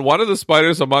found one of the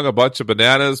spiders among a bunch of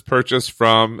bananas purchased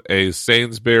from a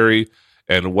Sainsbury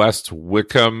and West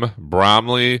Wickham,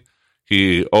 Bromley.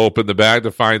 He opened the bag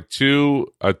to find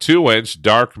a 2-inch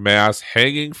dark mass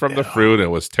hanging from the fruit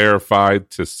and was terrified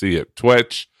to see it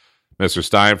twitch. Mr.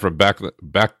 Stein from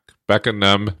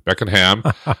Beckenham,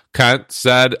 Kent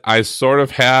said, I sort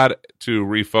of had to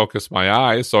refocus my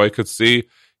eyes so I could see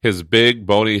his big,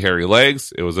 bony, hairy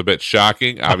legs. It was a bit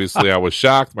shocking. Obviously, I was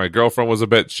shocked. My girlfriend was a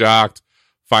bit shocked,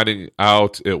 finding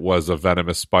out it was a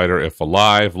venomous spider if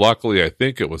alive. Luckily, I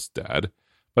think it was dead,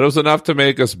 but it was enough to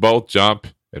make us both jump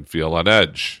and feel on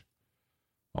edge.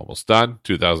 Almost done.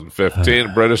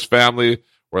 2015, British family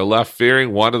were left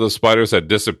fearing one of the spiders had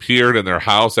disappeared in their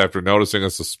house after noticing a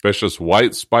suspicious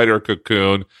white spider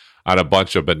cocoon on a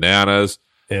bunch of bananas.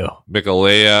 Ew.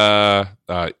 Michaela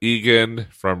Egan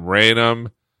from Raynham,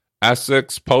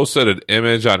 Essex, posted an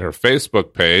image on her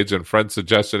Facebook page, and friends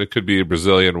suggested it could be a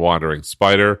Brazilian wandering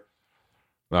spider.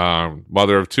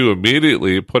 Mother of two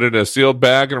immediately put it in a sealed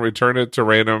bag and returned it to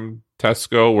Raynham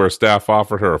Tesco, where staff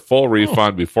offered her a full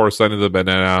refund before sending the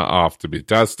banana off to be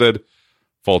tested.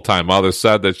 Full-time mother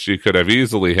said that she could have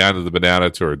easily handed the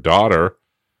banana to her daughter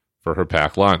for her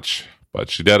packed lunch, but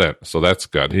she didn't, so that's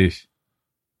good. Eesh.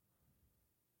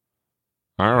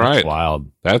 All right. That's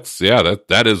wild.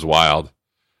 That is wild.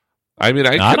 I mean,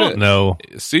 I don't know.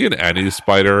 Seeing any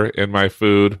spider in my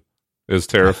food is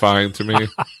terrifying to me.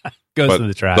 Goes in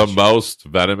the trash. The most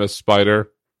venomous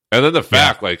spider. And then the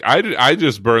fact, like, I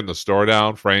just burned the store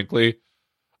down, frankly.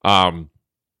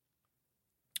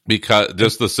 Because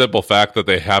just the simple fact that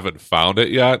they haven't found it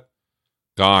yet.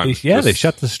 Gone. They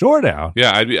shut the store down.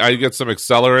 Yeah, I'd get some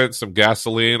accelerant, some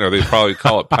gasoline, or they probably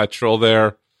call it petrol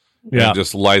there. Yeah. And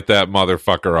just light that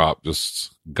motherfucker up.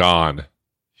 Just gone.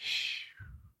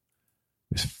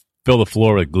 Just fill the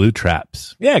floor with glue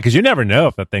traps. Yeah, because you never know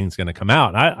if that thing's going to come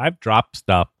out. I've dropped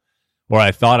stuff, or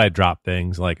I thought I dropped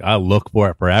things. Like, I look for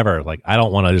it forever. Like, I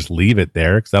don't want to just leave it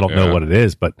there because I don't know what it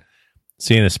is. But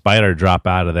seeing a spider drop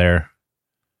out of there,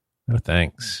 no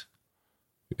thanks.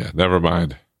 Yeah, never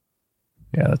mind.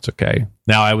 Yeah, that's okay.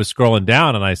 Now, I was scrolling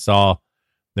down and I saw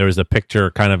there was a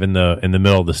picture kind of in the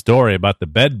middle of the story about the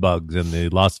bed bugs in the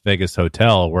Las Vegas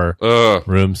hotel where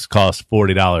rooms cost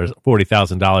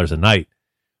 $40,000 a night.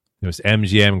 It was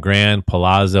MGM Grand,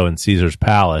 Palazzo, and Caesar's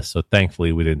Palace. So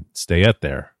thankfully, we didn't stay at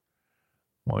there.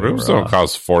 Rooms don't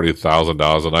cost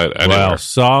 $40,000 a night anywhere. Well,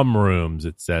 some rooms,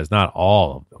 it says, not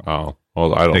all of them. Oh,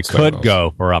 well, I don't. They could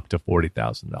go for up to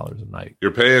 $40,000 a night.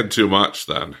 You're paying too much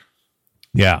then.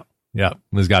 Yeah.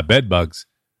 It's got bed bugs.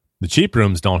 The cheap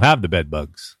rooms don't have the bed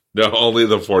bugs. No, only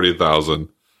the 40,000.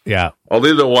 Yeah.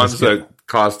 Only the ones that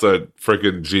cost a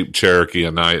freaking Jeep Cherokee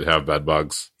a night have bed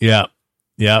bugs. Yeah.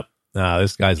 Yep.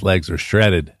 This guy's legs are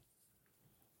shredded.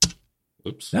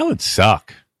 Oops. That would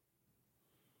suck.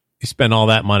 You spend all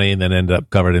that money and then end up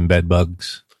covered in bed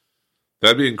bugs.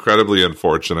 That'd be incredibly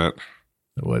unfortunate.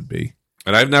 It would be.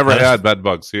 And I've never had bed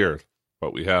bugs here,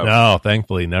 but we have. No,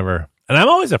 thankfully, never. And I'm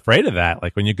always afraid of that.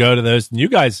 Like when you go to those, and you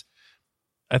guys,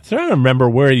 I'm trying to remember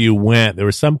where you went. There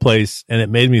was some place, and it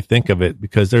made me think of it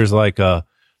because there's like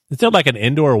is there like an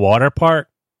indoor water park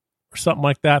or something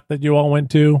like that you all went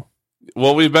to?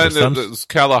 Well, we've been to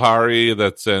Kalahari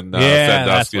that's in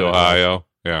Sandusky, Ohio.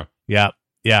 Yeah.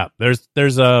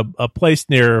 There's a place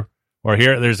near, or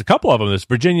here, there's a couple of them. There's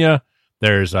Virginia,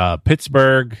 there's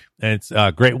Pittsburgh, and it's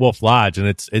Great Wolf Lodge, and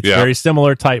it's very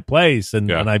similar type place.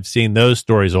 And I've seen those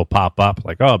stories will pop up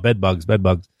like, oh, bed bugs.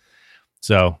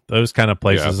 So those kind of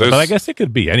places, but I guess it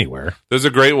could be anywhere. There's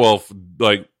a Great Wolf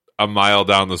like a mile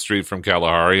down the street from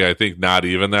Kalahari. I think not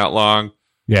even that long.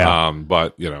 Yeah.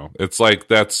 But it's like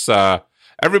that's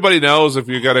everybody knows if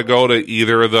you got to go to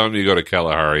either of them, you go to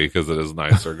Kalahari because it is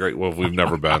nicer. Great Wolf, we've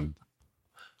never been.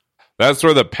 That's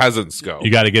where the peasants go.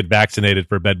 You got to get vaccinated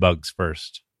for bed bugs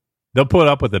first. They'll put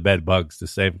up with the bed bugs to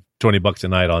save $20 a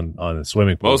night on a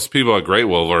swimming pool. Most people at Great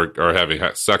Wolf are having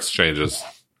sex changes.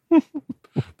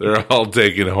 They're all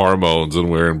taking hormones and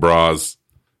wearing bras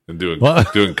and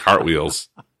doing cartwheels.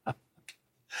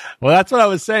 Well, that's what I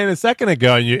was saying a second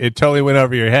ago, and it totally went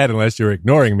over your head unless you were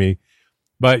ignoring me.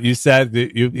 But you said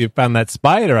that you found that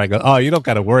spider. I go, oh, you don't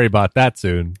got to worry about that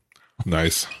soon.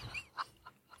 Nice.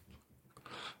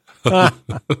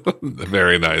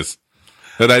 Very nice.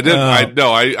 And I didn't.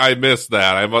 I missed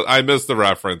that. I missed the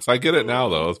reference. I get it now,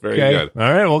 though. It's very good. All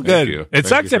right. Well, good. You. It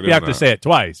sucks if you have to say it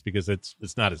twice because it's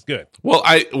not as good. Well,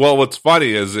 what's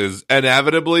funny is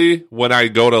inevitably when I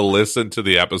go to listen to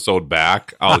the episode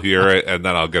back, I'll hear it and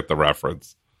then I'll get the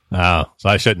reference. Oh, so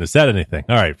I shouldn't have said anything.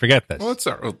 All right, forget this. Well,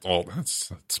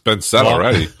 it's been said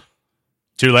already.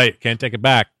 Too late. Can't take it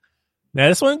back. Now,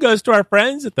 this one goes to our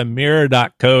friends at the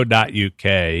mirror.co.uk.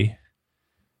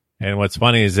 And what's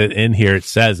funny is that in here it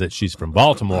says that she's from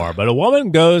Baltimore, but a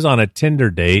woman goes on a Tinder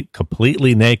date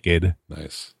completely naked.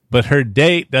 Nice. But her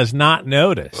date does not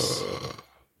notice.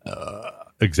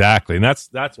 Exactly. And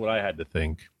that's what I had to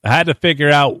think. I had to figure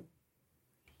out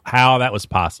how that was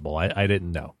possible. I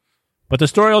didn't know. But the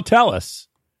story will tell us.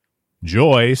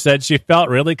 Joy said she felt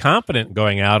really confident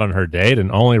going out on her date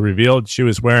and only revealed she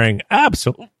was wearing that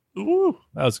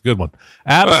was a good one.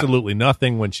 Absolutely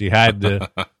nothing when she had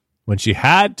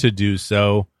to do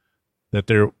so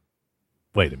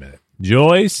wait a minute.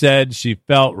 Joy said she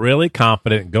felt really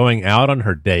confident going out on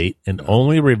her date and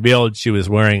only revealed she was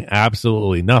wearing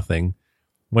absolutely nothing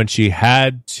when she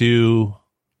had to.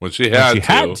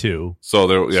 So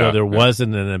there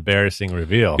wasn't an embarrassing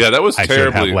reveal. Yeah, that was I terribly.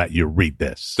 should have let you read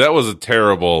this. That was a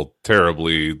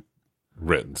terribly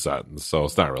written sentence. So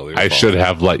it's not really. I should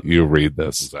have let you read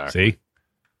this. Exactly. See,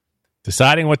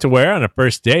 deciding what to wear on a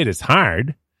first date is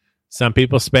hard. Some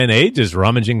people spend ages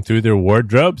rummaging through their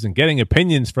wardrobes and getting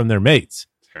opinions from their mates.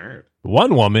 Sure.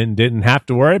 One woman didn't have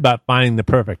to worry about finding the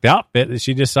perfect outfit as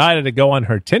she decided to go on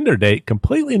her Tinder date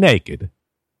completely naked.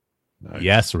 Nice.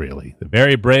 Yes, really. The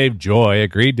very brave Joy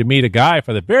agreed to meet a guy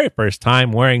for the very first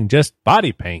time wearing just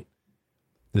body paint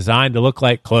designed to look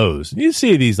like clothes. You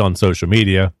see these on social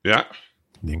media. Yeah.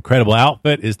 The incredible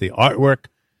outfit is the artwork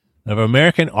of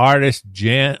American artist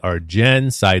Jen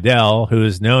Seidel, who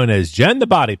is known as Jen the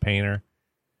Body Painter,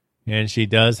 and she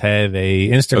does have a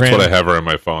Instagram. That's what I have her on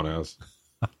my phone as.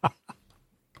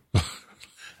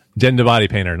 Jen the Body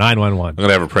Painter 911. I'm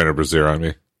gonna have her print a brassiere on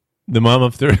me. The mom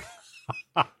of three.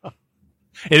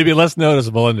 It'd be less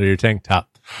noticeable under your tank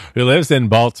top. Who lives in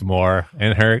Baltimore,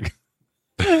 and her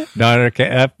daughter.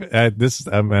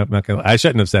 I'm not gonna. I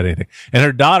shouldn't have said anything. And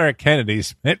her daughter Kennedy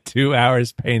spent 2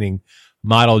 hours painting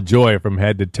model Joy from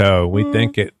head to toe. We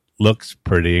think it looks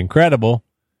pretty incredible.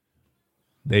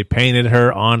 They painted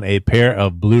her on a pair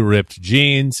of blue ripped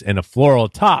jeans and a floral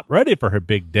top, ready for her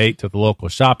big date to the local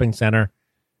shopping center.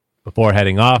 Before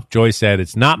heading off, Joy said,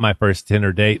 "It's not my first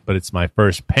Tinder date, but it's my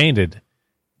first painted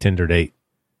Tinder date.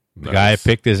 The guy I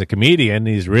picked is a comedian.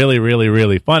 He's really, really,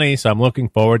 really funny, so I'm looking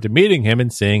forward to meeting him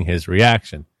and seeing his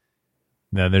reaction."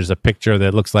 Then there's a picture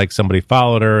that looks like somebody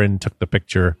followed her and took the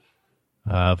picture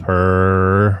of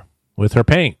her with her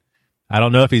paint. I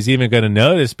don't know if he's even going to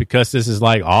notice because this is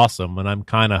like awesome, and I'm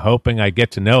kind of hoping I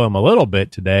get to know him a little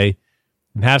bit today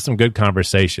and have some good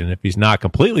conversation if he's not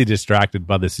completely distracted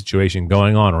by the situation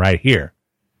going on right here.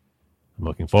 I'm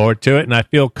looking forward to it, and I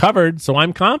feel covered, so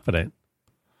I'm confident.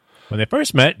 When they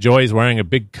first met, Joy's wearing a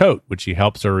big coat, which he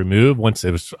helps her remove once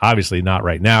it was obviously not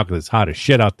right now because it's hot as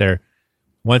shit out there.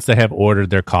 Once they have ordered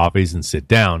their coffees and sit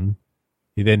down,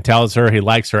 he then tells her he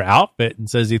likes her outfit and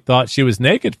says he thought she was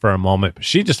naked for a moment, but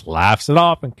she just laughs it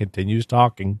off and continues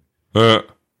talking.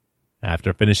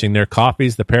 After finishing their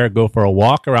coffees, the pair go for a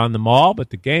walk around the mall, but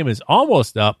the game is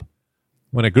almost up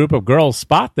when a group of girls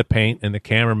spot the paint and the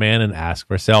cameraman and ask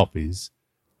for selfies.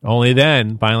 Only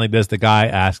then, finally, does the guy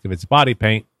ask if it's body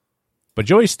paint. But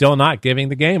Joey's still not giving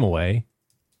the game away.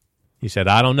 He said,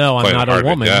 "I don't know. I'm not a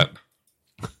woman."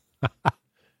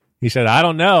 He said, "I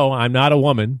don't know. I'm not a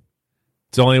woman."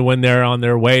 It's only when they're on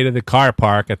their way to the car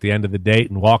park at the end of the date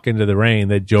and walk into the rain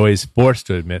that Joy's forced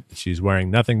to admit that she's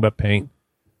wearing nothing but paint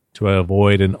to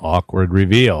avoid an awkward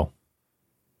reveal.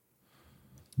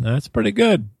 That's pretty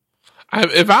good.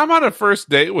 If I'm on a first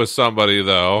date with somebody,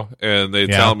 though, and they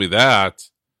tell me that,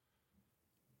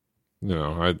 you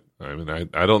know,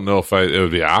 I don't know if it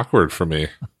would be awkward for me.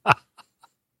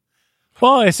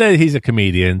 Well, I said he's a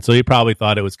comedian, so he probably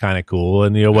thought it was kind of cool,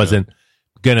 and wasn't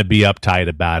going to be uptight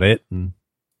about it. And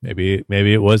maybe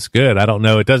it was good. I don't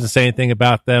know. It doesn't say anything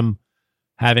about them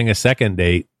having a second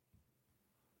date.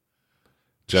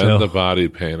 Jen the Body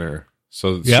Painter.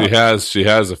 So Yep. she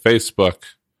has a Facebook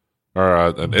or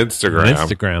an Instagram.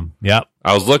 Instagram. Yep.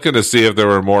 I was looking to see if there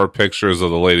were more pictures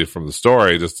of the lady from the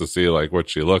story, just to see like what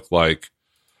she looked like.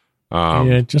 Yeah,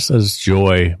 it just says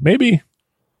Joy. Maybe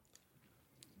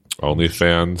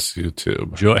OnlyFans,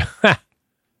 YouTube. Joy.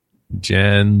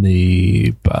 Jen,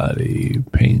 the body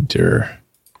painter.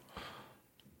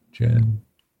 Jen,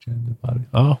 the body.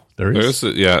 Oh, there is.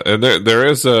 And there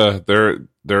is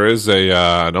an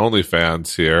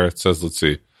OnlyFans here. It says, let's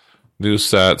see, new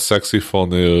set, sexy full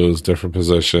news, different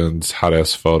positions, hot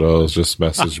ass photos. Just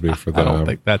message me for them. I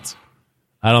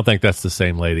don't think that's the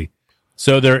same lady.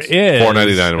 So there is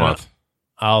 $4.99 a month.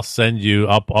 I'll send you.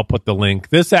 I'll put the link.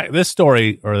 This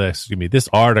story, or this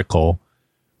article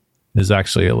is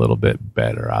actually a little bit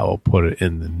better. I will put it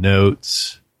in the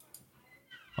notes.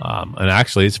 And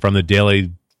actually, it's from the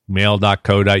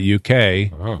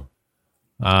dailymail.co.uk. Oh.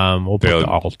 We'll put the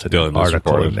alternate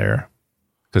article in there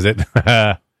because it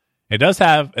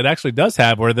actually does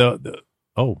have where there's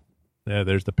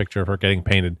the picture of her getting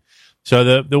painted.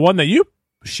 So the one that you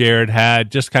shared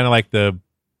had just kind of like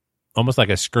almost like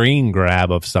a screen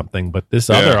grab of something, but this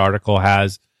other article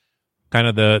has kind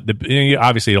of you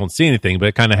obviously don't see anything, but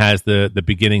it kind of has the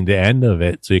beginning to end of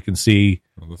it, so you can see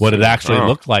what it actually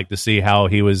looked like to see how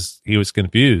he was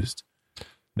confused.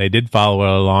 They did follow it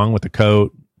along with the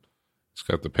coat. She's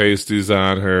got the pasties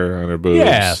on her boobs.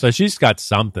 Yeah, so she's got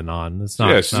something on. It's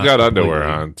not. She's got underwear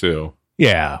on too.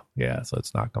 Yeah. So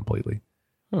it's not completely,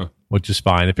 which is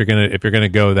fine if you're gonna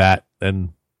go that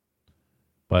then.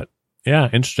 But yeah,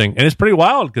 interesting, and it's pretty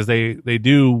wild because they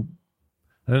do.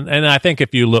 And I think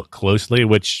if you look closely,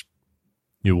 which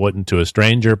you wouldn't to a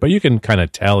stranger, but you can kind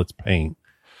of tell it's paint.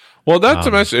 Well, not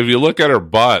to mention, if you look at her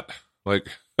butt, like,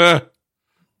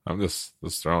 I'm just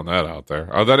throwing that out there.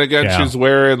 Oh, then again,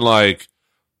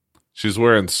 she's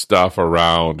wearing stuff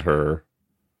around her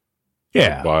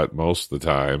butt most of the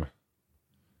time.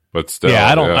 But still,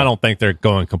 I don't think they're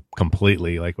going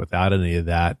completely like without any of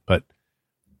that, but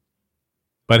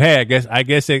hey, I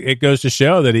guess it goes to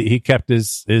show that he kept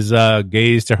his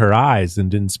gaze to her eyes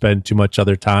and didn't spend too much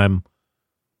other time.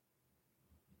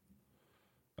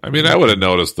 I mean, I would have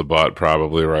noticed the butt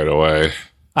probably right away.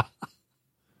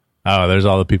 Oh, there's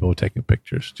all the people taking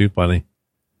pictures. Too funny.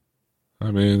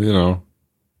 I mean,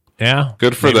 yeah,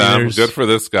 good for them. Good for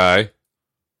this guy.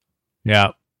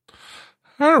 Yeah.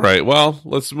 All right. Well,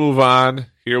 let's move on.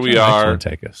 Here we are.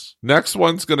 Next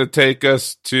one's going to take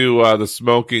us to the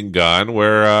smoking gun,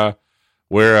 where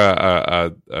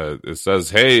it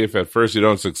says, "Hey, if at first you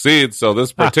don't succeed." So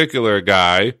this particular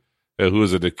guy, who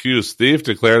is an accused thief,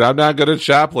 declared, "I'm not good at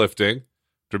shoplifting."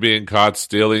 After being caught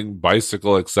stealing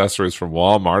bicycle accessories from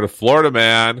Walmart, a Florida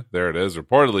man, there it is,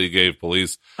 reportedly gave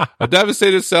police a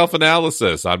devastated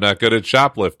self-analysis. "I'm not good at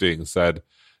shoplifting," said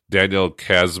Daniel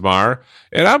Kazmar.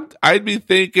 And I'd be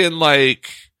thinking, like,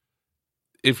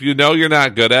 if you know you're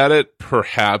not good at it,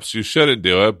 perhaps you shouldn't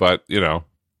do it. But, who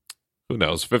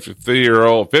knows?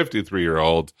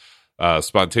 53-year-old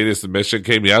spontaneous admission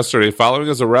came yesterday following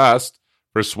his arrest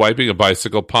for swiping a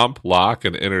bicycle pump, lock,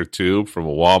 and inner tube from a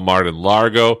Walmart in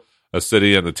Largo, a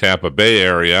city in the Tampa Bay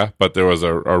area. But there was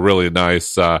a really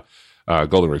nice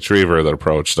golden retriever that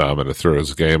approached him and it threw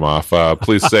his game off.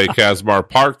 Police say Kazmar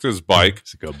parked his bike,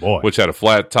 He's a good boy, which had a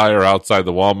flat tire outside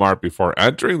the Walmart before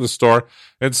entering the store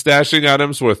and stashing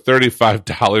items worth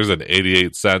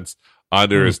 $35.88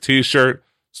 under his T-shirt.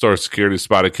 Store security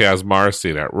spotted Kazmar,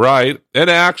 seen at right, in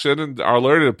action, and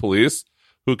alerted police,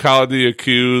 who collared the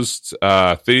accused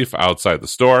thief outside the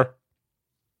store.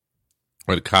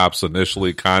 When cops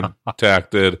initially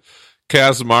contacted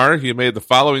Kazmar, he made the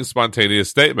following spontaneous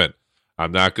statement: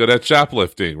 "I'm not good at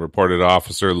shoplifting," reported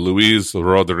Officer Luis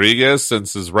Rodriguez,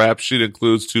 since his rap sheet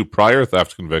includes 2 prior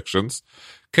theft convictions.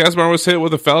 Kazmar was hit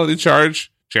with a felony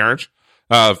charge for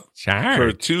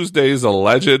Tuesday's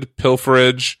alleged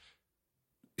pilferage.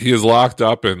 He is locked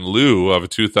up in lieu of a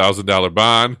 $2,000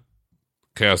 bond.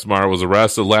 Kazmar was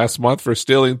arrested last month for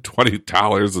stealing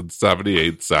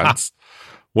 $20.78.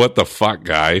 What the fuck,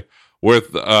 guy?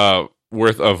 Worth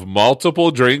of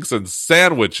multiple drinks and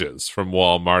sandwiches from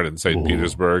Walmart in St.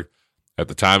 Petersburg. At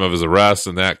the time of his arrest,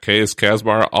 in that case,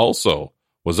 Kazmar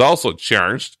was also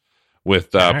charged with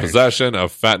possession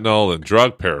of fentanyl and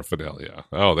drug paraphernalia.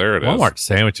 Oh, there it is. Walmart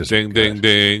sandwiches. Ding, ding,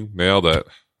 ding. Nailed it.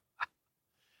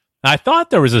 I thought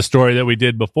there was a story that we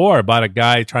did before about a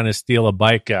guy trying to steal a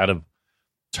bike out of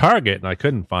Target, and I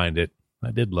couldn't find it. I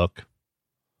did look.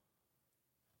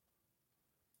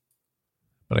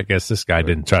 But I guess this guy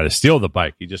didn't try to steal the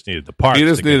bike. He just needed the parts. He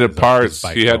just needed parts.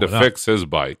 He had to fix his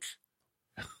bike.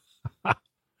 For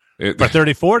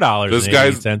 $34,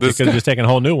 he could have just taken a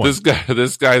whole new one. This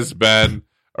guy's been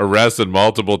arrested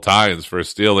multiple times for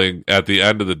stealing, at the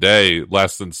end of the day,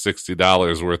 less than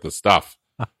 $60 worth of stuff.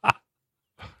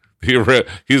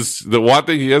 He's the one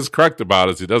thing he is correct about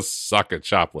is he does suck at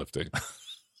shoplifting.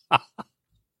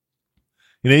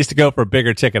 He needs to go for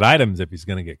bigger ticket items if he's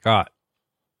going to get caught.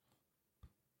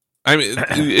 I mean,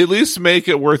 at least make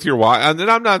it worth your while. And then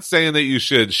I'm not saying that you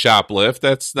should shoplift.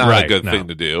 That's not a good thing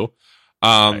to do.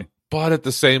 But at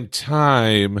the same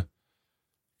time,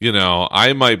 you know,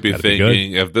 I might be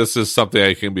thinking if this is something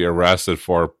I can be arrested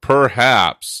for,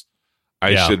 perhaps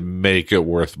I should make it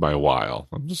worth my while.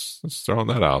 I'm just throwing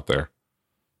that out there.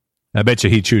 I bet you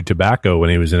he chewed tobacco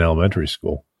when he was in elementary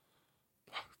school.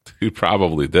 He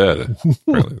probably did.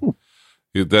 Really.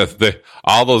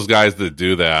 All those guys that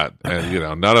do that, and you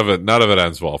know, none of it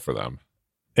ends well for them.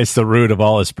 It's the root of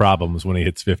all his problems when he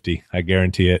hits 50. I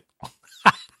guarantee it.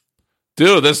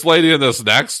 Dude, this lady in this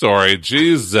next story,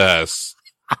 Jesus.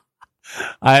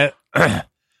 I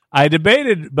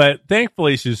debated, but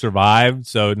thankfully she survived.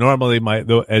 So normally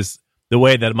the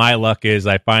way that my luck is,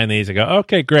 I find these, I go,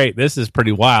 okay, great, this is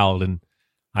pretty wild, and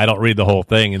I don't read the whole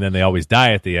thing, and then they always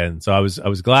die at the end. So I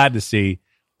was glad to see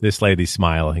this lady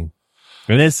smiling.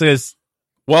 And this is,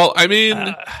 well, I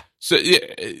mean, so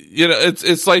you know,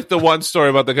 it's like the one story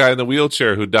about the guy in the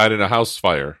wheelchair who died in a house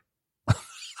fire.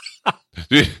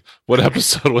 What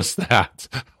episode was that?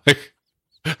 Like,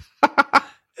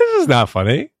 this is not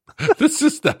funny. This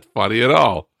is not funny at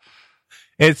all.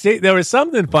 There was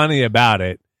something funny about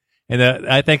it, and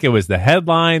I think it was the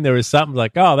headline. There was something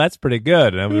like, "Oh, that's pretty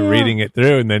good," and I was reading it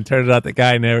through, and then turned out the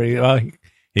guy never.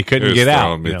 He couldn't get out.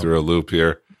 Throwing me through a loop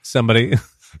here. Somebody.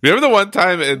 Remember the one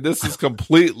time, and this is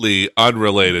completely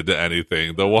unrelated to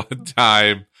anything. The one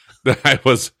time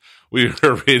that we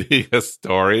were reading a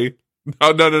story.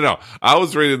 No. I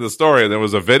was reading the story, and there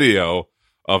was a video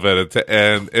of it,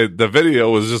 and the video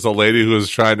was just a lady who was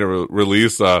trying to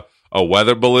release a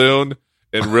weather balloon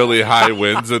in really high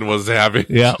winds and was having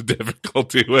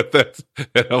difficulty with it.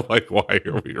 And I'm like, why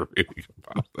are we reading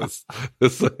about this?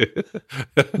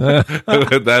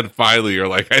 And then finally you're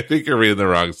like, I think you're reading the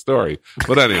wrong story.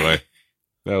 But anyway,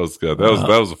 that was good.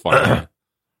 That was a fun one.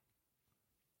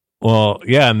 Well,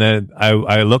 yeah, and then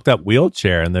I looked up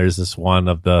wheelchair, and there's this one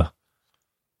of the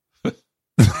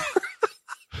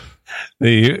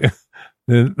the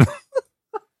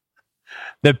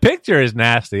picture is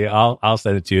nasty. I'll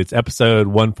send it to you. It's episode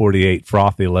 148,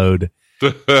 Frothy Load.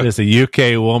 There's a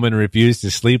UK woman refused to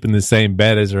sleep in the same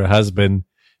bed as her husband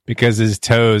because his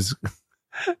toes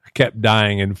kept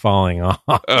dying and falling off.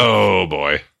 Oh,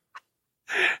 boy.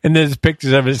 And there's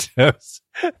pictures of his toes.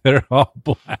 They're all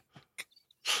black.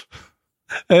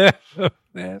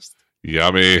 Nasty.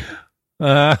 Yummy.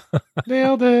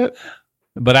 Nailed it.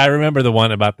 But I remember the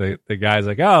one about the guys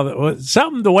like, oh,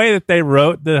 something, the way that they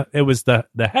wrote it was the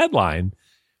headline.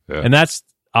 Yeah. And that's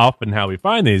often how we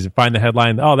find these. We find the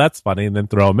headline, oh, that's funny, and then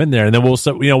throw them in there. And then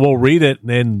we'll read it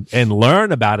and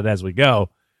learn about it as we go.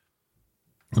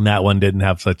 And that one didn't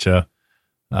have such a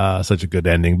good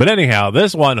ending. But anyhow,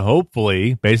 this one,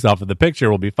 hopefully, based off of the picture,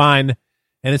 will be fine.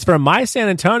 And it's from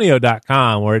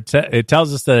mysanantonio.com, where it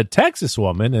tells us that a Texas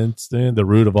woman, and it's the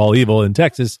root of all evil in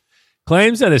Texas,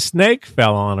 claims that a snake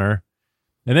fell on her,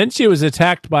 and then she was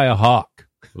attacked by a hawk.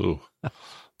 Ooh,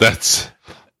 that's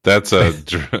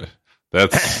super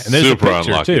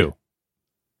unlucky too.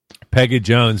 Peggy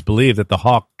Jones believed that the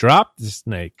hawk dropped the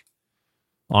snake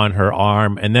on her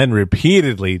arm and then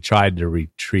repeatedly tried to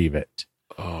retrieve it.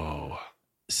 Oh.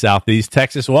 Southeast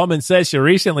Texas woman says she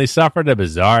recently suffered a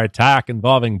bizarre attack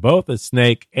involving both a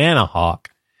snake and a hawk,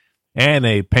 and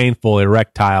a painful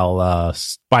erectile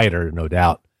spider, no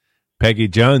doubt. Peggy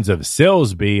Jones of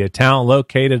Silsbee, a town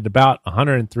located about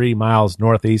 103 miles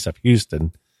northeast of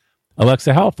Houston.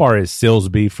 Alexa, how far is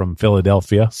Silsbee from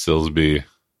Philadelphia? Silsbee.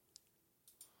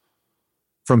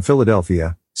 From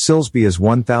Philadelphia, Silsbee is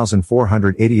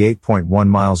 1,488.1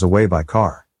 miles away by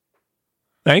car.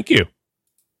 Thank you.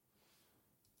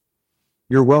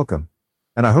 You're welcome.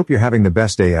 And I hope you're having the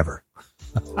best day ever.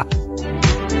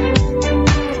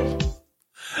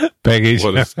 Peggy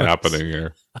What is happening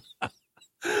here?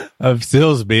 Of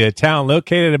Silsbee, a town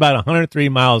located about 103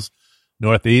 miles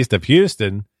northeast of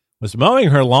Houston, was mowing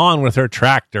her lawn with her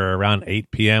tractor around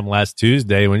 8 p.m. last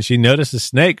Tuesday when she noticed a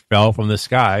snake fell from the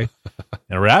sky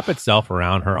and wrap itself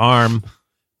around her arm,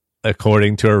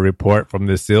 according to a report from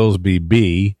the Silsbee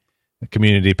Bee, a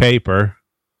community paper.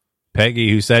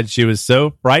 Peggy, who said she was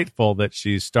so frightful that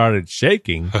she started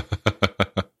shaking,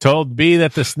 told Bee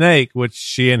that the snake, which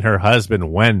she and her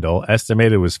husband Wendell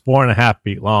estimated was 4.5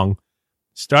 feet long,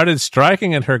 started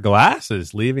striking at her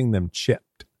glasses, leaving them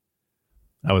chipped.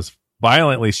 That was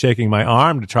violently shaking my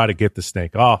arm to try to get the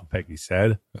snake off, Peggy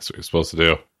said. That's what you're supposed to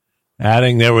do.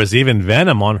 Adding there was even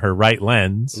venom on her right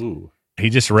lens. Ooh. He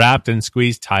just wrapped and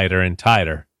squeezed tighter and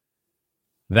tighter.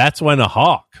 That's when a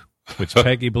hawk, which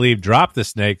Peggy believed dropped the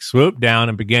snake, swooped down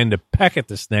and began to peck at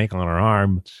the snake on her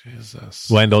arm. Jesus.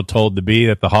 Wendell told the Bee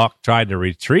that the hawk tried to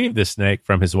retrieve the snake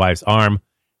from his wife's arm,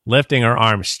 lifting her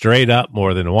arm straight up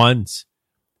more than once.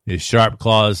 His sharp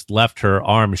claws left her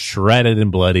arm shredded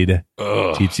and bloodied.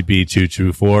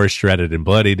 TTB224 shredded and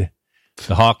bloodied.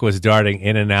 The hawk was darting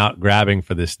in and out, grabbing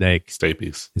for the snake.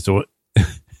 Stapies.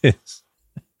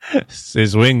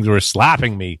 His wings were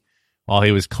slapping me while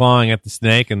he was clawing at the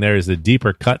snake, and there's the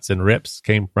deeper cuts and rips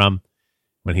came from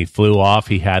when he flew off.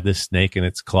 He had the snake in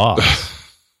its claws.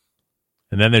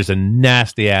 And then there's a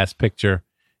nasty-ass picture.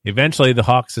 Eventually, the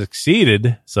hawk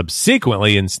succeeded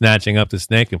subsequently in snatching up the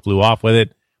snake and flew off with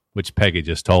it, which Peggy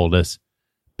just told us.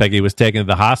 Peggy was taken to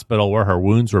the hospital where her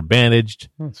wounds were bandaged.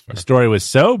 The story was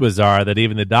so bizarre that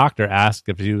even the doctor asked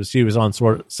if she was on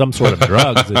some sort of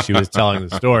drugs as she was telling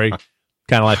the story,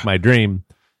 kind of like my dream.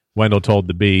 Wendell told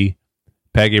the Bee.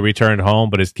 Peggy returned home,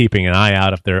 but is keeping an eye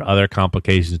out if there are other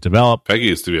complications develop. Peggy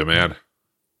used to be a man.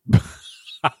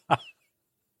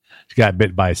 She got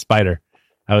bit by a spider.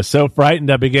 I was so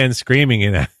frightened I began screaming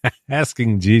and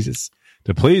asking Jesus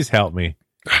to please help me.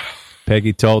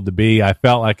 Peggy told the Bee, I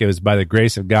felt like it was by the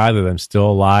grace of God that I'm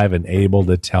still alive and able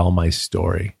to tell my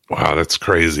story. Wow, that's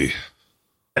crazy.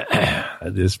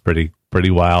 It is pretty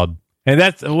wild. And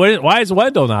that's why is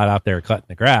Wendell not out there cutting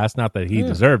the grass? Not that he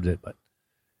deserved it, but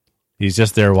he's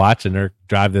just there watching her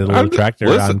drive the little tractor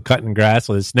around cutting grass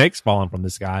with his snakes falling from the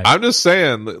sky. I'm just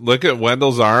saying, look at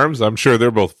Wendell's arms. I'm sure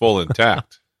they're both full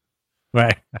intact.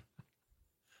 Right.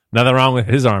 Nothing wrong with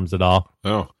his arms at all.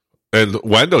 Oh. And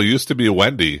Wendell used to be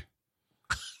Wendy.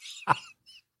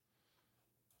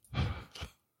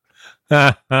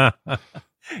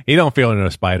 He don't feel no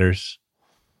spiders.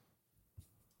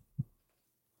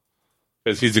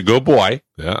 Because he's a good boy.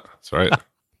 Yeah, that's right.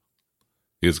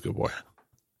 He's a good boy.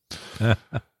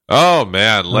 Oh,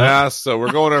 man.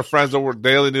 We're going to our friends over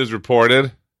Daily News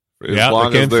Reported. As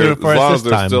long as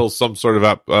there's still some sort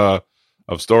of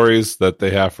stories that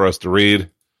they have for us to read.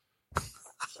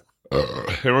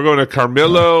 And we're going to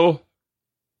Carmelo,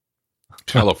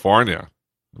 California.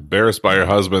 Embarrassed by her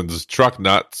husband's truck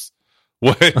nuts.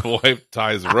 Wife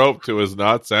ties rope to his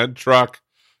nuts and truck,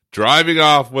 driving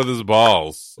off with his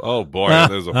balls. Oh, boy.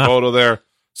 There's a photo there.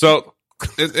 So,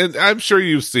 and I'm sure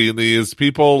you've seen these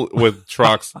people with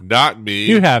trucks, not me.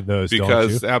 You have those,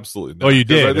 because don't you? Absolutely not. Oh, you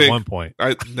did at one point.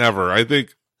 I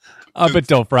think up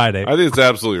until Friday. I think it's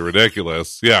absolutely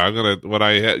ridiculous. Yeah, when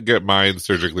I get mine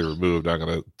surgically removed, I'm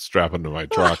gonna strap into my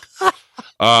truck.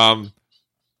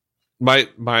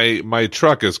 My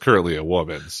truck is currently a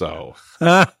woman, so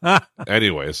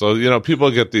anyway, so people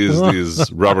get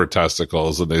these rubber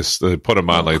testicles and they put them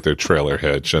on like their trailer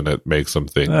hitch, and it makes them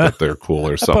think that they're cool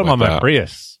or something. I put them on like my that.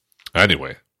 Prius.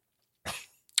 Anyway,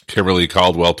 Kimberly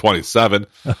Caldwell, 27,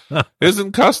 is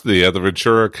in custody at the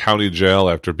Ventura County Jail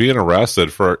after being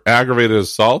arrested for aggravated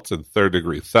assault and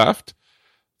third-degree theft.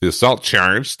 The assault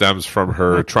charge stems from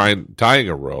her tying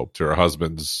a rope to her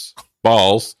husband's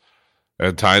balls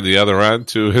and tying the other end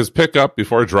to his pickup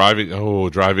before driving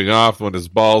off when his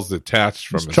balls detached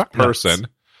from his person.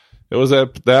 Nuts. It was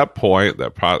at that point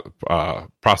that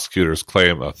prosecutors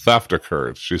claim a theft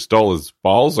occurred. She stole his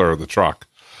balls or the truck.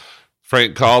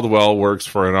 Frank Caldwell works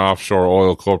for an offshore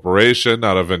oil corporation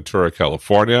out of Ventura,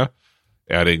 California.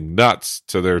 Adding nuts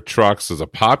to their trucks is a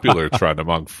popular trend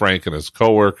among Frank and his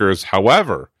coworkers.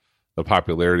 However, the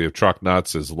popularity of truck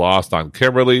nuts is lost on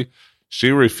Kimberly.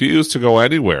 She refused to go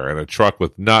anywhere in a truck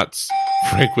with nuts.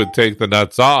 Frank would take the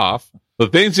nuts off, the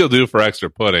things he'll do for extra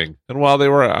pudding, and while they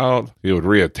were out, he would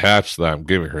reattach them,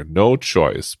 giving her no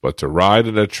choice but to ride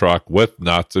in a truck with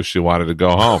nuts if she wanted to go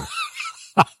home.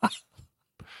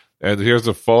 And here's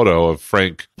a photo of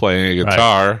Frank playing a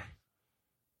guitar,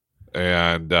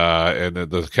 and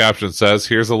the caption says,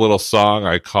 "Here's a little song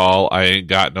I call I Ain't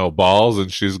Got No Balls,"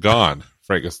 and she's gone.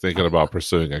 Frank is thinking about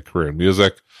pursuing a career in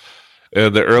music.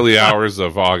 In the early hours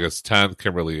of August 10th,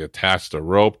 Kimberly attached a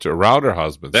rope around her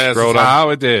husband's scrotum. That's how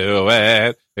we do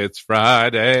it. It's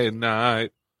Friday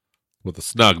night. With a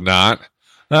snug knot.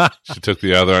 She took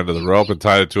the other end of the rope and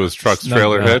tied it to his truck's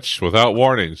trailer hitch. Without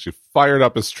warning, she fired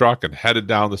up his truck and headed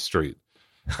down the street.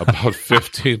 About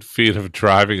 15 feet of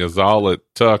driving is all it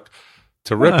took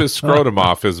to rip his scrotum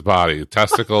off his body,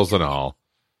 testicles and all.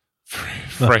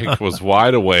 Frank was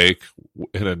wide awake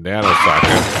in a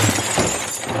nanosecond.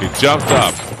 He jumped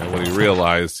up, and when he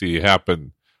realized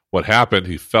what happened,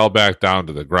 he fell back down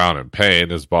to the ground in pain.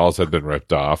 His balls had been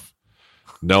ripped off.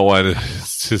 No one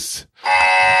is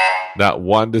Not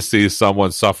one to see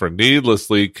someone suffer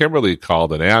needlessly, Kimberly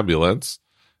called an ambulance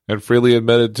and freely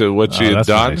admitted to what she had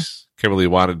done. Nice. Kimberly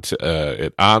wanted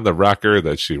it on the record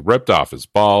that she ripped off his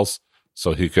balls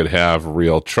so he could have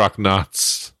real truck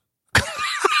nuts.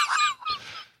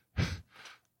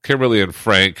 Kimberly and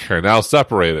Frank are now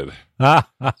separated.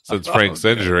 Since Frank's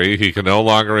injury, he can no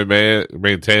longer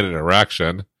maintain an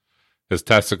erection. His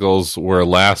testicles were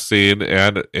last seen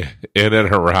in and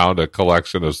around a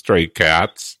collection of stray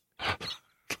cats.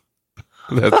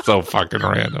 That's so fucking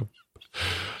random.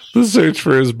 The search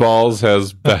for his balls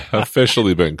has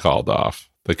officially been called off.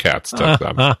 The cats took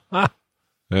them.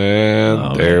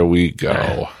 And there we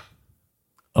go.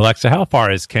 Alexa, how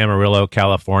far is Camarillo,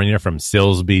 California from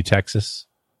Silsbee, Texas?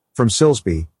 From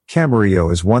Silsbee,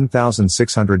 Camarillo is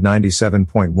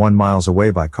 1,697.1 miles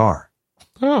away by car.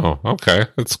 Oh, okay.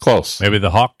 It's close. Maybe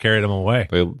the hawk carried them away.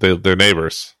 They're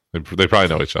neighbors. They probably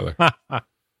know each other.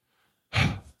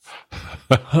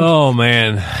 Oh,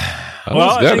 man.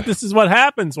 Well, I good. think this is what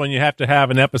happens when you have to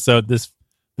have an episode this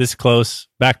close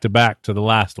back to back to the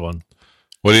last one.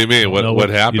 What do you mean? What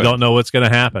happened? You don't know what's going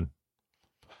to happen.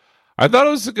 I thought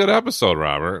it was a good episode,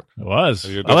 Robert. It was.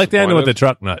 You're I like the ending with the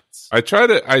disappointed? truck nuts. I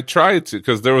tried to,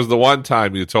 because there was the one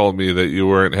time you told me that you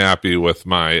weren't happy with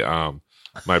my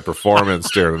my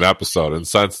performance during an episode, and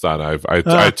since then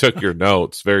I took your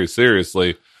notes very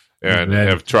seriously and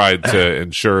have tried to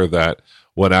ensure that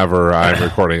whenever I'm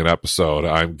recording an episode,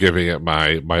 I'm giving it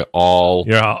my all,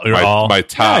 my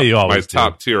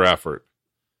top tier effort.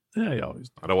 Yeah, you always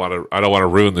do. I don't want to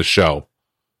ruin the show.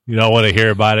 You don't want to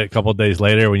hear about it a couple of days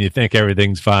later when you think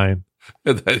everything's fine.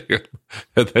 And then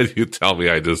you tell me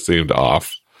I just seemed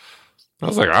off. I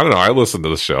was like, I don't know. I listened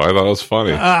to the show. I thought it was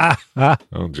funny. Oh,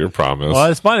 your promise. Well,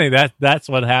 it's funny. That's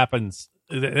what happens.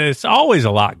 It's always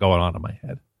a lot going on in my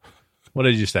head. What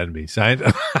did you send me?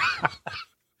 Scientist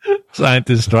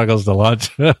struggles to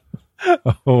launch a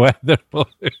weather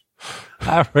balloon.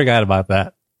 I forgot about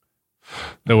that.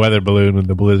 The weather balloon and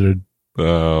the blizzard.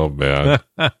 Oh, man.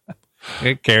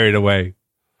 It carried away.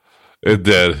 It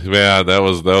did. Man, that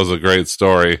was a great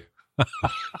story.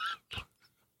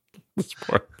 This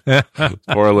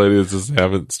poor lady is just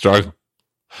having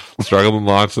struggling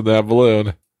launching that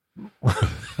balloon.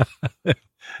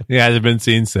 He hasn't been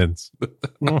seen since.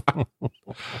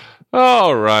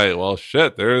 All right. Well,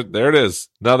 shit. There it is.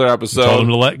 Another episode. Told him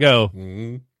to let go.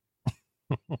 Mm-hmm.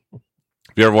 If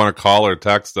you ever want to call or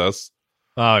text us,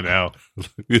 oh no,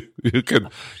 you can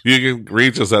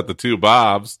reach us at the Two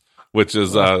Bobs, which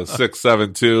is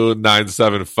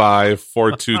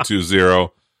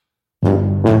 672-975-4220.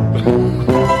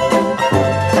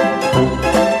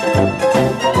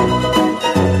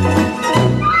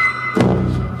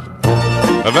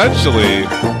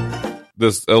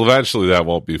 Eventually that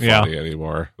won't be funny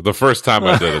anymore. The first time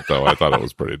I did it, though, I thought it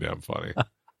was pretty damn funny.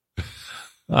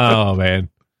 Oh man.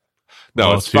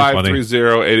 No, it's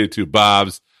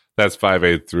 530-82-BOBS. That's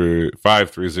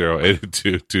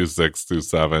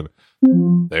 530-82-2627.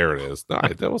 There it is. No,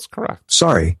 that was correct.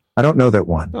 Sorry, I don't know that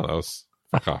one. No, that was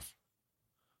fuck off.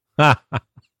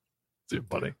 Too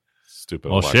funny. Stupid.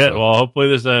 Well, Alexa. shit. Well, hopefully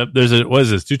there's a what is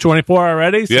this, 224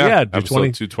 already? So, yeah, 220,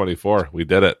 episode 224. We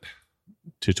did it.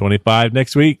 225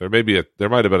 next week. There might have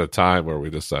been a time where we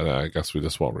decided, I guess we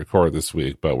just won't record this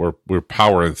week, but we're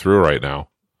powering through right now.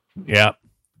 Yeah.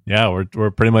 Yeah,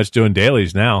 we're pretty much doing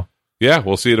dailies now. Yeah,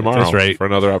 we'll see you tomorrow for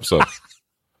another episode.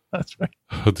 That's right.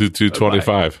 We'll do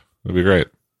 225. That'd be great.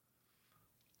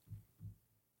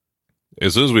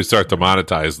 As soon as we start to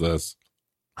monetize this,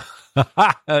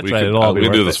 That's right. It'll all be we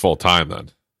worth do it. this full time then.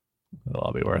 It'll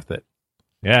all be worth it.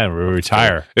 Yeah, we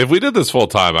retire. If we did this full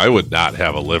time, I would not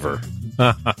have a liver.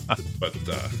 But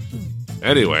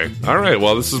anyway, all right.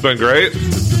 Well, this has been great.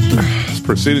 This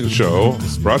preceding show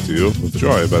is brought to you with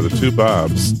joy by the Two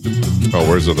Bobs. Oh,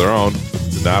 words of their own,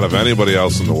 not of anybody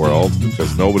else in the world,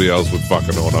 because nobody else would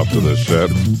fucking own up to this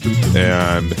shit.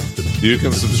 And you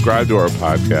can subscribe to our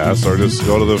podcast or just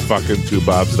go to the fucking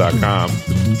twobobs.com,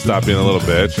 stop being a little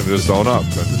bitch, and just own up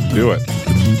and do it.